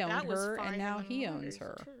they that owned was her, fine and now in he the owns 90s,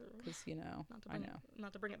 her. too. Because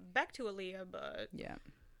Not to bring it back to Aaliyah, but Yeah.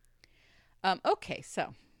 Okay,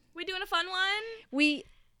 so we doing a fun one? we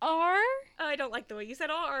are. I don't like the way you said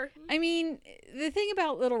 "are." I mean, the thing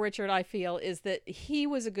about Little Richard, I feel, is that he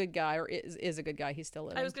was a good guy, or is a good guy. He's still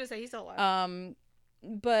living. I was gonna say he's still alive.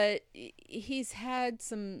 But he's had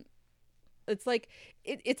some. It's like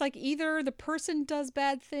it's like either the person does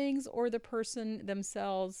bad things or the person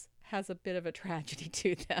themselves has a bit of a tragedy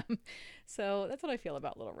to them. So that's what I feel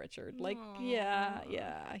about Little Richard. Like, yeah,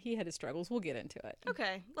 he had his struggles. We'll get into it.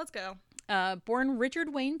 Okay, let's go. Born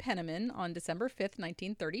Richard Wayne Penniman on December 5th,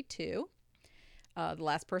 1932. The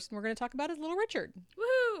last person we're going to talk about is Little Richard.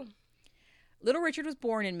 Woohoo! Little Richard was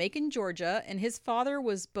born in Macon, Georgia, and his father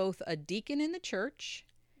was both a deacon in the church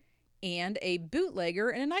and a bootlegger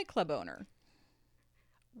and a nightclub owner.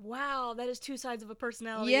 Wow, that is 2 sides of a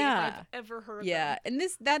personality Yeah. if I've ever heard Yeah, them. and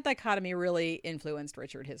that dichotomy really influenced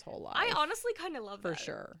Richard his whole life. I honestly kind of love that. For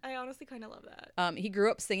sure. I honestly kind of love that. He grew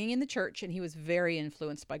up singing in the church, and he was very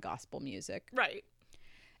influenced by gospel music. Right.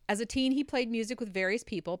 As a teen, he played music with various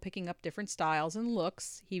people, picking up different styles and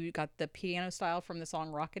looks. He got the piano style from the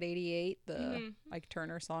song Rocket 88, the Ike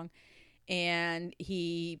Turner song. And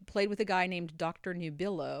he played with a guy named Dr.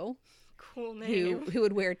 Nubillo, Cool name. who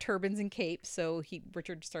would wear turbans and capes. So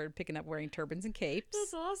Richard started picking up wearing turbans and capes.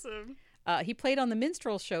 That's awesome. He played on the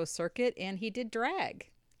minstrel show circuit, and he did drag.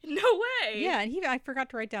 No way. Yeah, and I forgot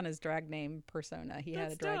to write down his drag name persona. He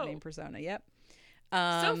had a drag dope. name persona. Yep.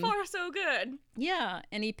 So far, so good. Yeah,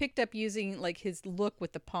 and he picked up using like his look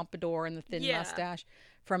with the pompadour and the thin mustache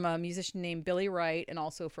from a musician named Billy Wright, and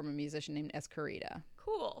also from a musician named Escarita.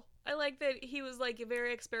 Cool. I like that he was like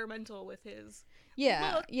very experimental with his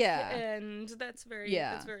Yeah, look, yeah, and that's very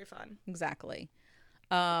fun. exactly.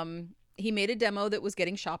 He made a demo that was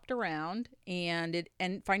getting shopped around, and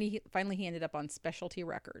finally he ended up on Specialty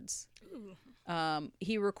Records. Ooh.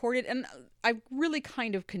 He recorded, and I really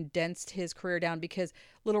kind of condensed his career down because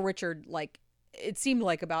Little Richard, like, it seemed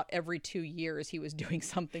like about every 2 years he was doing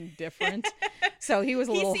something different. So he was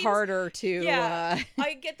a little harder to. Yeah,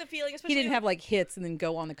 I get the feeling, especially he didn't have like hits and then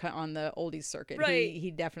go on the oldies circuit. Right. He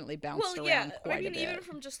definitely bounced around quite a bit. Even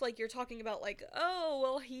from just like you're talking about like, oh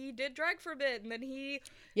well, he did drag for a bit and then he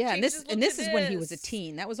and this is when he was a this.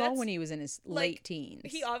 teen. That was all when he was in his late teens.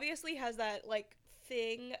 He obviously has that like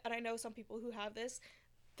thing, and I know some people who have this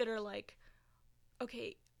that are like,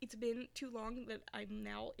 okay, it's been too long that I'm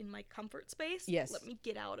now in my comfort space. Yes. Let me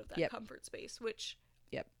get out of that comfort space, which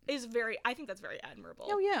is I think that's very admirable.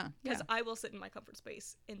 Oh, yeah. Because I will sit in my comfort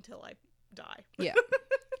space until I die. Yeah.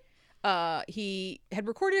 He had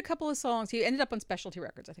recorded a couple of songs. He ended up on Specialty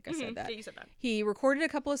Records. I think I said that. Yeah, you said that. He recorded a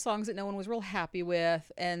couple of songs that no one was real happy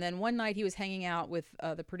with. And then one night he was hanging out with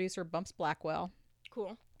the producer, Bumps Blackwell.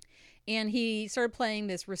 Cool. And he started playing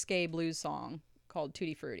this risque blues song called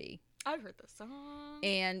Tutti Frutti. I've heard this song.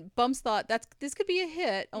 And Bumps thought this could be a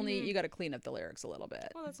hit, only you got to clean up the lyrics a little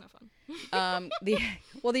bit. Well, that's not fun.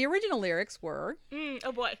 The original lyrics were,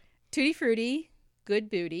 oh boy, Tutti Frutti, good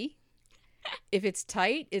booty. If it's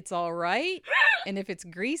tight, it's all right. And if it's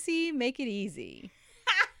greasy, make it easy.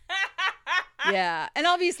 Yeah. And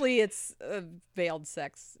obviously it's veiled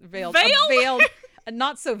sex. Veiled? A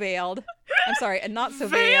not so veiled. I'm sorry, a not so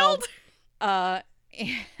veiled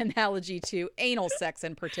analogy to anal sex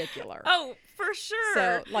in particular. Oh, for sure.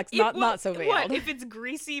 So, like, not so veiled. What, if it's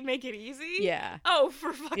greasy, make it easy? Yeah. Oh,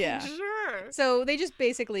 for fucking sure. So they just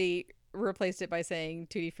basically replaced it by saying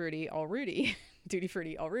Tutti Frutti, all Rudy. Tutti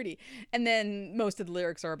Frutti, all Rudy. And then most of the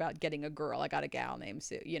lyrics are about getting a girl. I got a gal named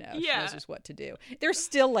Sue. You know, she knows just what to do. They're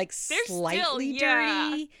still like slightly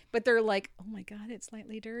dirty, but they're like, oh my God, it's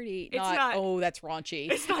slightly dirty. It's not oh, that's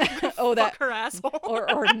raunchy. It's not oh, that her asshole.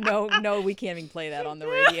 or no, we can't even play that on the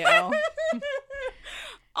radio.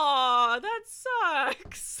 Aw, that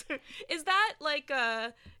sucks. Is that like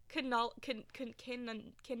a what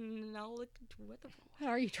the fuck? What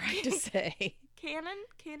are you trying to say?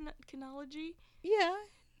 Canology? Yeah.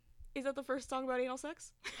 Is that the first song about anal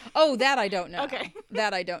sex? Oh, that I don't know. Okay.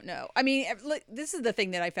 That I don't know. I mean, this is the thing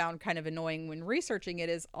that I found kind of annoying when researching it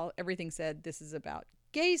is everything said this is about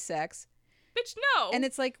gay sex. Bitch, no. And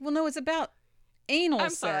it's like, well, no, it's about anal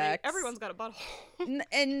sex. Sorry. Everyone's got a butthole.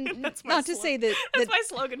 And that's not to say that... That's my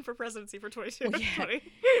slogan for presidency for 2020.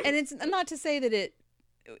 And it's not to say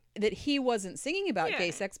that he wasn't singing about gay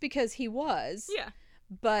sex, because he was. Yeah.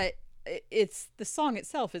 But it's the song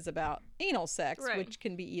itself is about anal sex, which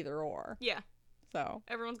can be either or. Yeah. So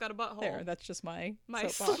everyone's got a butthole. There, that's just my my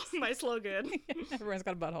slogan. Everyone's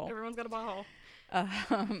got a butthole. Everyone's got a butthole.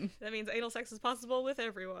 That means anal sex is possible with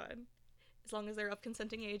everyone, as long as they're of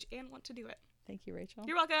consenting age and want to do it. Thank you, Rachel.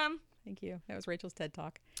 You're welcome. Thank you. That was Rachel's TED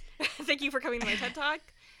Talk. Thank you for coming to my TED Talk.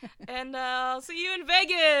 And I'll see you in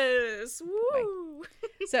Vegas. Woo!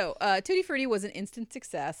 So, Tutti Frutti was an instant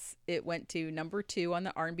success. It went to number 2 on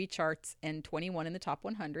the R&B charts and 21 in the top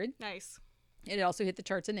 100. Nice. It also hit the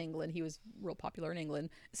charts in England. He was real popular in England.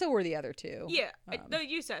 So were the other two. Yeah. No,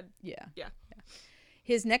 you said. Yeah. Yeah.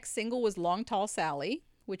 His next single was Long Tall Sally,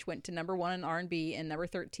 which went to number 1 in R&B and number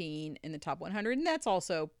 13 in the top 100. And that's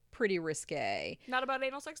also pretty risque. Not about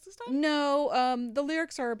anal sex this time? No. The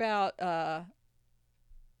lyrics are about,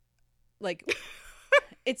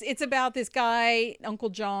 it's about this guy, Uncle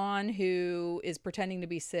John, who is pretending to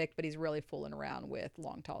be sick, but he's really fooling around with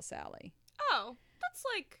Long Tall Sally. Oh, that's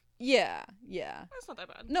like... Yeah. That's not that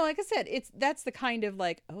bad. No, like I said, that's the kind of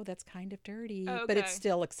like, oh, that's kind of dirty, but it's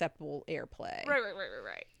still acceptable airplay.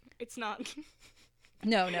 Right. It's not...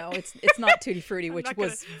 No, it's not Tutti Frutti, which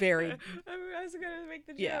was very... I was going to make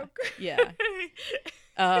the joke. Yeah.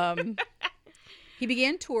 He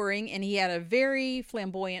began touring, and he had a very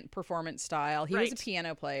flamboyant performance style. He was a Right.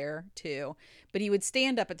 piano player too, but he would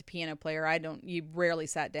stand up at the piano player. You rarely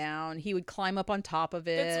sat down. He would climb up on top of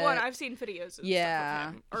it. It's one I've seen videos and Yeah, stuff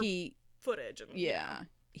of him, or he footage. And, yeah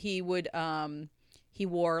he would he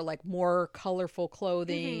wore like more colorful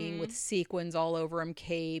clothing Mhm. with sequins all over him,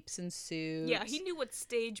 capes and suits. Yeah, he knew what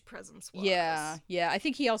stage presence was. Yeah, I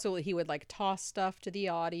think he would like toss stuff to the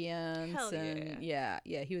audience. Hell and yeah,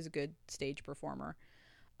 he was a good stage performer.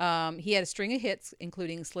 He had a string of hits,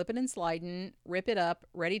 including "Slippin' and Slidin'," "Rip It Up,"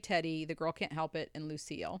 "Ready Teddy," "The Girl Can't Help It," and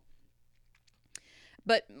 "Lucille."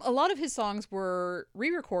 But a lot of his songs were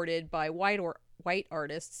re-recorded by white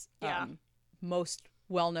artists. Yeah. Most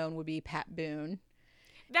well-known would be Pat Boone.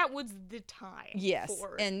 That was the time. Yes,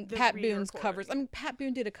 for and the Pat Boone's covers. re-recording. Pat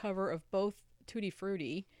Boone did a cover of both Tutti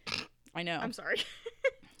Frutti. I know, I'm sorry.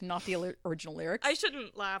 not the original lyrics. I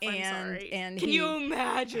shouldn't laugh. I'm And- sorry. and Can he- you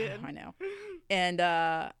imagine? I know.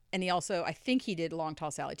 And he also, I think he did Long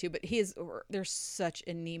Tall Sally too, but they're such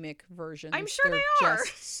anemic versions. I'm sure they're they are.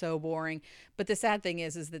 just so boring. But the sad thing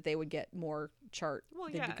is that they would get more Well,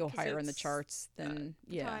 they'd yeah, go 'cause higher in the it's, charts than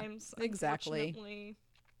Times, exactly. unfortunately.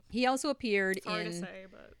 He also appeared It's hard to in say,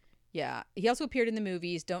 but he also appeared in the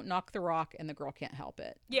movies Don't Knock the Rock and The Girl Can't Help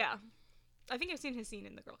It. yeah, I think I've seen his scene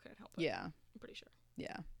in The Girl Can't Help It. Yeah, I'm pretty sure.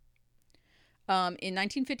 yeah. In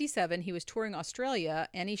 1957, he was touring Australia,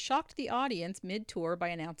 and he shocked the audience mid-tour by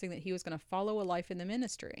announcing that he was going to follow a life in the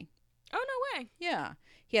ministry. Oh no way! Yeah.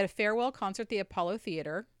 He had a farewell concert at the Apollo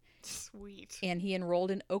Theater, Sweet. and he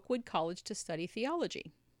enrolled in Oakwood College to study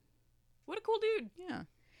theology. What a cool dude. Yeah.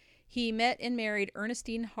 He met and married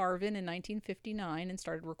Ernestine Harvin in 1959 and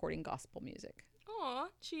started recording gospel music. Aw,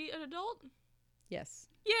 she an adult? Yes.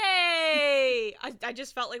 Yay! I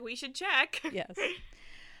just felt like we should check. Yes.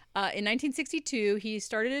 In 1962, he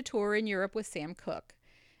started a tour in Europe with Sam Cooke,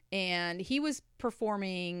 and he was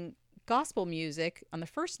performing gospel music on the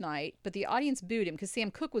first night, but the audience booed him because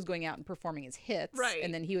Sam Cooke was going out and performing his hits, Right.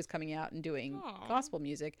 and then he was coming out and doing Aw. gospel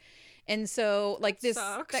music. And so, like, That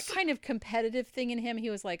that sucks. kind of competitive thing in him, he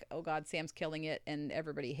was like, oh God, Sam's killing it, and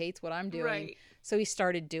everybody hates what I'm doing. Right. So he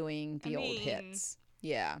started doing the I old mean- hits.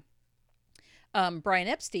 Yeah. Brian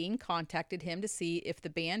Epstein contacted him to see if the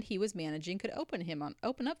band he was managing could open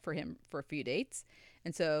up for him for a few dates.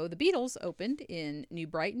 And so the Beatles opened in New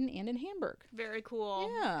Brighton and in Hamburg. Very cool.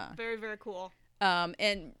 Yeah. Very, very cool.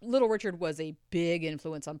 And Little Richard was a big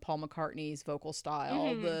influence on Paul McCartney's vocal style.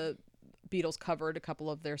 Mhm. The Beatles covered a couple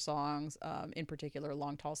of their songs, in particular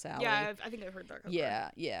Long Tall Sally. Yeah, I think I've heard that cover.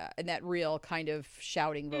 Yeah. And that real kind of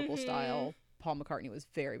shouting vocal Mhm. style, Paul McCartney was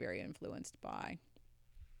very, very influenced by.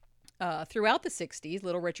 Throughout the 60s,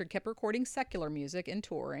 Little Richard kept recording secular music and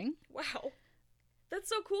touring. Wow. That's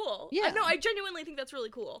so cool. Yeah. No, I genuinely think that's really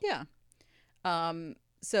cool. Yeah.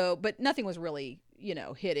 But nothing was really,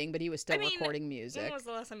 hitting, but he was still I mean, recording When music. was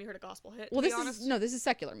the last time you heard a gospel hit? Well, to this be honest? this is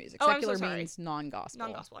secular music. Oh, I'm so Secular sorry. means non-gospel.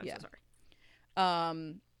 Non-gospel. I'm yeah. so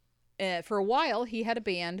sorry. For a while, he had a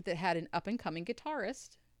band that had an up-and-coming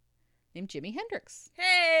guitarist named Jimi Hendrix.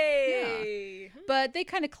 Hey. But they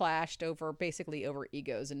kind of clashed over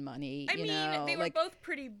egos and money. I mean, they were like, both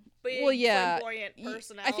pretty big, well, yeah, flamboyant I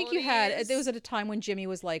personalities. think there was at a time when Jimmy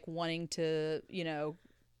was like wanting to,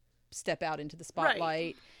 step out into the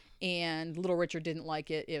spotlight, and Little Richard didn't like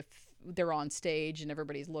it if they're on stage and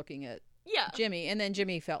everybody's looking at Yeah. Jimmy, and then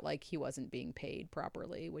Jimmy felt like he wasn't being paid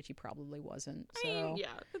properly, which he probably wasn't. So I mean,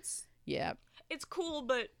 yeah, it's cool,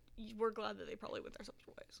 but we're glad that they probably went their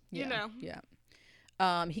separate ways.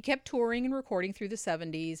 Yeah. He kept touring and recording through the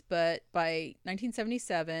 70s, but by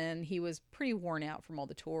 1977, he was pretty worn out from all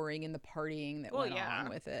the touring and the partying that went on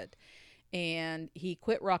with it. And he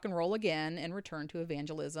quit rock and roll again and returned to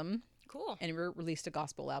evangelism. Cool. And released a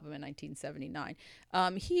gospel album in 1979.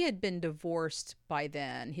 He had been divorced by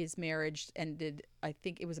then. His marriage ended, I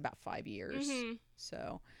think it was about 5 years. Mhm.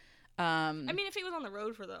 So, I mean, if he was on the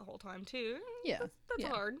road for that whole time too, yeah, that's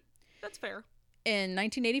hard. That's fair. In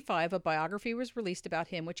 1985, a biography was released about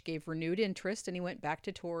him, which gave renewed interest, and he went back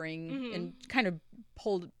to touring and kind of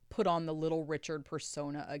put on the Little Richard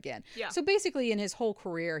persona again. Yeah. So basically, in his whole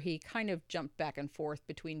career, he kind of jumped back and forth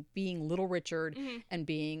between being Little Richard and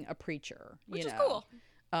being a preacher. Which is cool.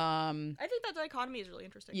 Um, I think that dichotomy is really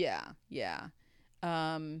interesting. yeah.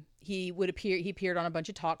 He appeared on a bunch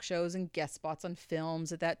of talk shows and guest spots on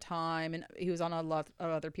films at that time, and he was on a lot of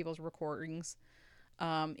other people's recordings. In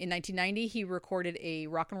 1990, he recorded a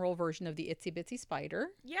rock and roll version of the Itsy Bitsy Spider.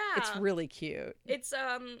 Yeah. It's really cute. It's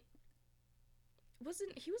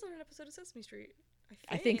wasn't he was on an episode of Sesame Street?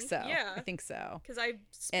 I think so. Yeah. I think so. Because I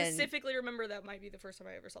specifically remember that might be the first time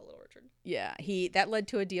I ever saw Little Richard. Yeah, that led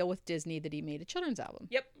to a deal with Disney that he made a children's album.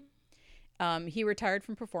 Yep. He retired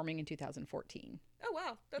from performing in 2014. Oh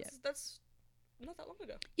wow, that's not that long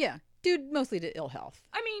ago. Yeah, dude, mostly to ill health.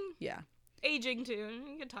 I mean, Yeah. aging too, and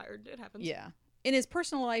you get tired. It happens. Yeah. In his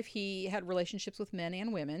personal life, he had relationships with men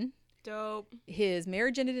and women. Dope. His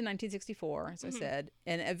marriage ended in 1964, as I said.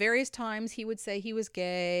 And at various times, he would say he was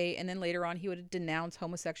gay. And then later on, he would denounce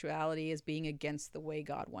homosexuality as being against the way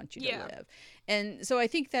God wants you to live. And so I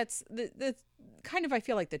think that's the kind of, I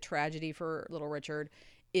feel like the tragedy for Little Richard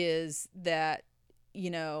is that, you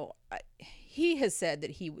know, he has said that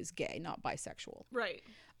he was gay, not bisexual. Right.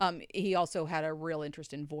 He also had a real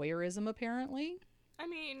interest in voyeurism, apparently. I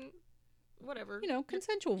mean, whatever. You know,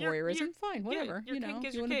 consensual voyeurism, fine, whatever. Your you know, kink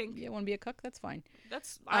is you your wanna, kink. You want to be a cuck, that's fine.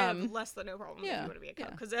 I have less than no problem if you want to be a cuck,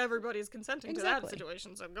 because everybody's consenting to that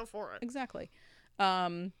situation, so go for it. Exactly.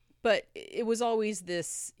 But it was always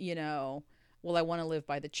this, you know, well, I want to live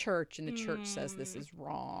by the church, and the church says this is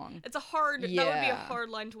wrong. It's a hard, that would be a hard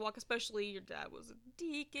line to walk, especially your dad was a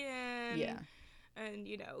deacon. Yeah. And,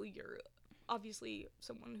 you know, you're obviously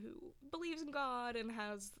someone who believes in God and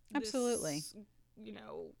has this, Absolutely, you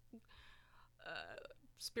know,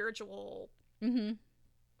 spiritual,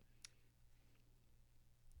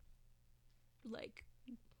 like,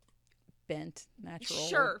 bent, natural.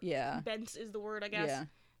 Sure. Yeah. Bent is the word, I guess.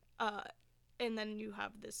 Yeah. And then you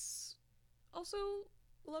have this also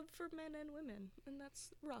love for men and women, and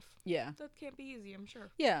that's rough. Yeah. That can't be easy, I'm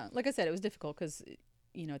sure. Yeah. Like I said, it was difficult because,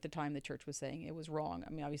 you know, at the time the church was saying it was wrong.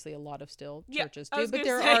 I mean, obviously a lot of still churches do, but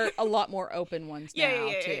there are a lot more open ones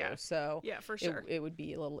now too. Yeah. So yeah, for sure. it would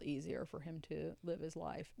be a little easier for him to live his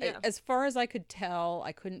life. Yeah. As far as I could tell,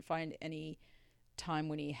 I couldn't find any time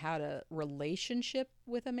when he had a relationship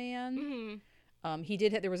with a man. He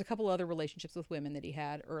did there was a couple other relationships with women that he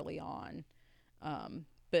had early on.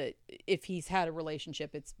 But if he's had a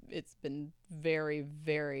relationship, it's been very,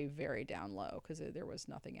 very, very down low because there was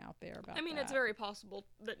nothing out there about I mean, that. it's very possible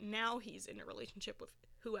that now he's in a relationship with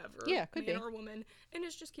whoever, could man be. or woman, and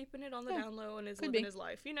is just keeping it on the down low and is living his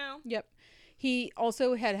life, you know? Yep. He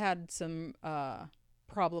also had some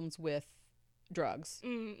problems with drugs.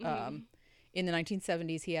 In the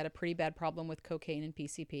 1970s, he had a pretty bad problem with cocaine and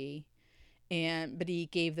PCP, but he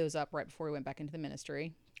gave those up right before he went back into the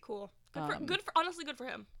ministry. Cool. Honestly, good for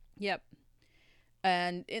him. Yep.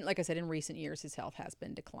 And like I said, in recent years, his health has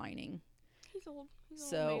been declining. He's old.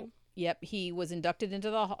 So, yep, he was inducted into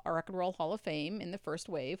the Rock and Roll Hall of Fame in the first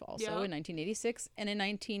wave, also in 1986. And in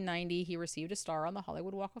 1990, he received a star on the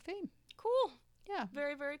Hollywood Walk of Fame. Cool. Yeah.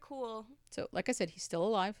 Very, very cool. So, like I said, he's still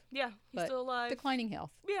alive. Yeah, he's still alive. Declining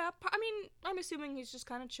health. Yeah, I mean, I'm assuming he's just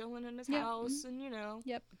kind of chilling in his house and, you know,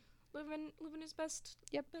 living his best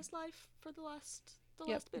life for the last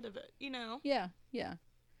bit of it, you know? Yeah.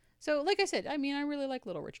 So, like I said, I mean, I really like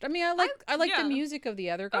Little Richard. I mean, I like the music of the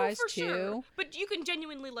other guys too. Sure. But you can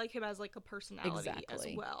genuinely like him as like a personality as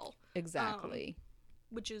well. Exactly.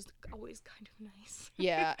 Which is always kind of nice.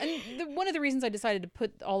 Yeah, and one of the reasons I decided to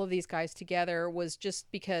put all of these guys together was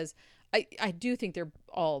just because I do think they're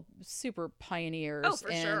all super pioneers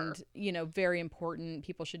and you know, very important.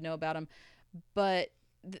 People should know about them, but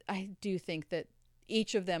I do think that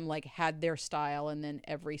each of them like had their style, and then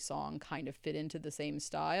every song kind of fit into the same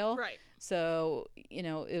style. Right. So, you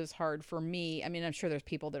know, it was hard for me. I mean, I'm sure there's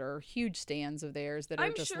people that are huge stands of theirs that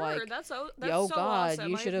are just like, that's oh so God,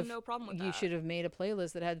 awesome. you should have no problem with that. You should have made a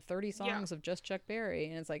playlist that had 30 songs of just Chuck Berry,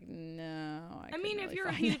 and it's like, no. I mean, if you're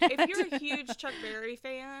a huge Chuck Berry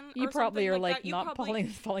fan, you probably are like that, not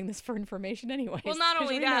following this for information anyways. Well, not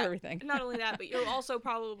only that, everything. not only that, but you'll also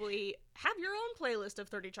probably have your own playlist of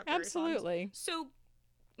 30 Chuck Berry songs. Absolutely. So,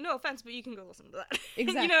 no offense, but you can go listen to that.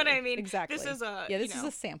 Exactly. You know what I mean? Exactly. This is is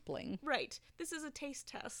a sampling. Right. This is a taste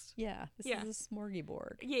test. Yeah. This is a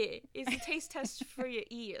smorgasbord. Yeah. It's a taste test for your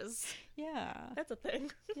ears. Yeah. That's a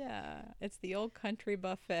thing. Yeah. It's the old country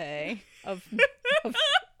buffet of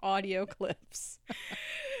audio clips.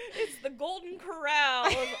 It's the Golden Corral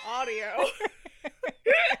of audio.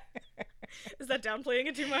 Is that downplaying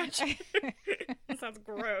it too much? That sounds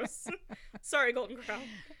gross. Sorry, Golden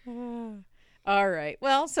Corral. All right.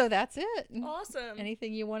 Well, so that's it. Awesome.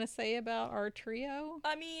 Anything you want to say about our trio?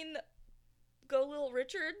 I mean, go Little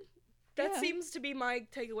Richard. That seems to be my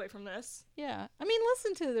takeaway from this. Yeah. I mean,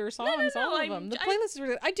 listen to their songs, all of them. The playlist is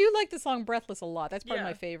really... I do like the song Breathless a lot. That's probably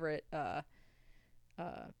my favorite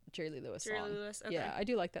Jerry Lee Lewis song. Jerry Lee Lewis, okay. Yeah, I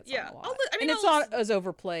do like that song a lot. It's not as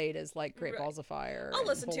overplayed as like Great Balls of Fire. I'll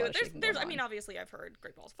listen to it. There's I mean, obviously I've heard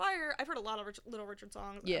Great Balls of Fire. I've heard a lot of Little Richard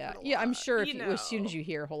songs. Yeah, I'm sure as soon as you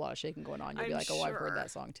hear a whole lot of shaking going on, you'll be like, oh, I've heard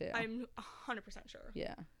that song too. I'm 100% sure.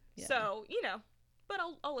 Yeah. So, you know, but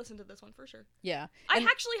I'll listen to this one for sure. Yeah. I And-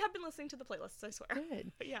 actually have been listening to the playlists, I swear.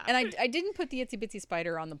 Good. But yeah. And I didn't put the Itsy Bitsy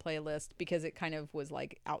Spider on the playlist because it kind of was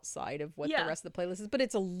like outside of what Yeah. the rest of the playlist is, but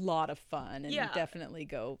it's a lot of fun, and Yeah. definitely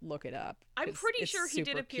go look it up. I'm 'cause pretty it's sure he did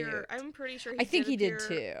super appear. cute. I'm pretty sure I think he did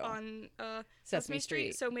appear too. on Sesame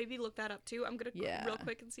Street. So maybe look that up too. I'm gonna Yeah. real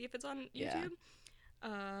quick and see if it's on Yeah. YouTube.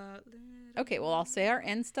 Okay, well, I'll say our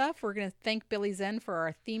end stuff. We're going to thank Billy Zen for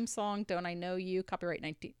our theme song, Don't I Know You, copyright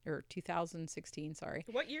 2016, sorry.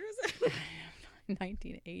 What year is it?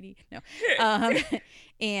 1980. No.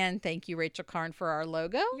 And thank you, Rachel Karn, for our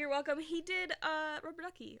logo. You're welcome. He did Rubber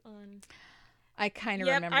Ducky on. I kind of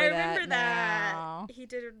Yep, remember I that remember that. now. He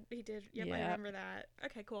did. Yep, I Yep. remember that.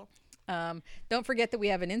 Okay, cool. Don't forget that we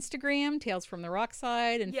have an Instagram, Tales from the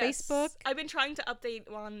Rockside, and Yes. Facebook. I've been trying to update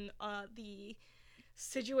on the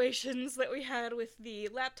situations that we had with the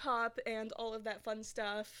laptop and all of that fun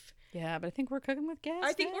stuff. Yeah, but I think we're cooking with gas.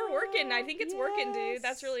 I think we're working. I think it's working, dude.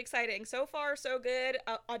 That's Yes. really exciting. So far, so good.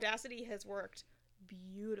 Audacity has worked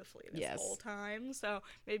beautifully this Yes. whole time. So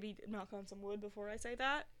maybe knock on some wood before I say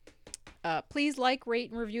that. Please like, rate,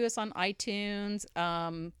 and review us on iTunes.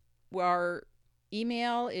 Our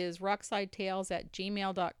email is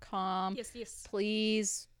rocksidetales@gmail.com. Yes.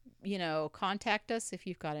 Please, contact us if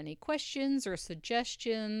you've got any questions or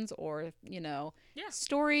suggestions or, Yeah.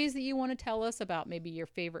 stories that you want to tell us about maybe your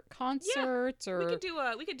favorite concerts or We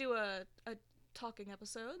could do a talking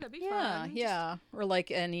episode. That'd be yeah, fun. yeah, or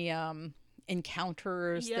like any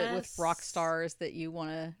encounters that with rock Yes. stars that you want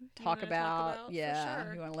to talk wanna talk about. about, for Yeah,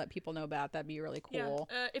 sure. you want to let people know about. That'd be really Yeah. cool.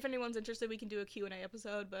 If anyone's interested, we can do a Q&A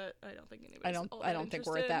episode, but I don't think anybody's I don't think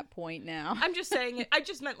we're at that point now. I'm just saying it. I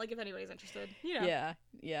just meant like if anybody's interested. Yeah.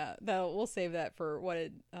 Though we'll save that for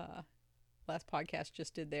what last podcast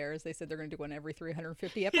just did there is they said they're going to do one every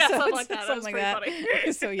 350 episodes. Yeah, something like that. That was Something pretty like that.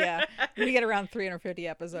 funny. So yeah, when we get around 350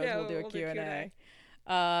 episodes, Yeah, we'll do a we'll do Q&A.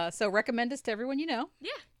 Q&A. So recommend us to everyone you know.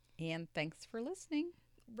 Yeah. And thanks for listening.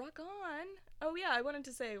 Rock on. Oh yeah, I wanted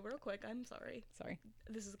to say real quick, I'm sorry. Sorry.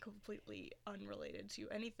 This is completely unrelated to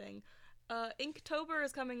anything. Inktober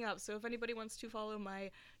is coming up, so if anybody wants to follow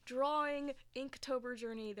my drawing Inktober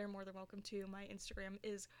journey, they're more than welcome to. My Instagram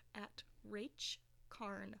is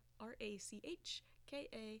 @RachKarn,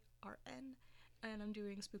 RachKarn, and I'm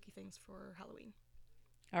doing spooky things for Halloween.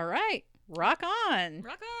 All right. Rock on.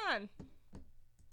 Rock on!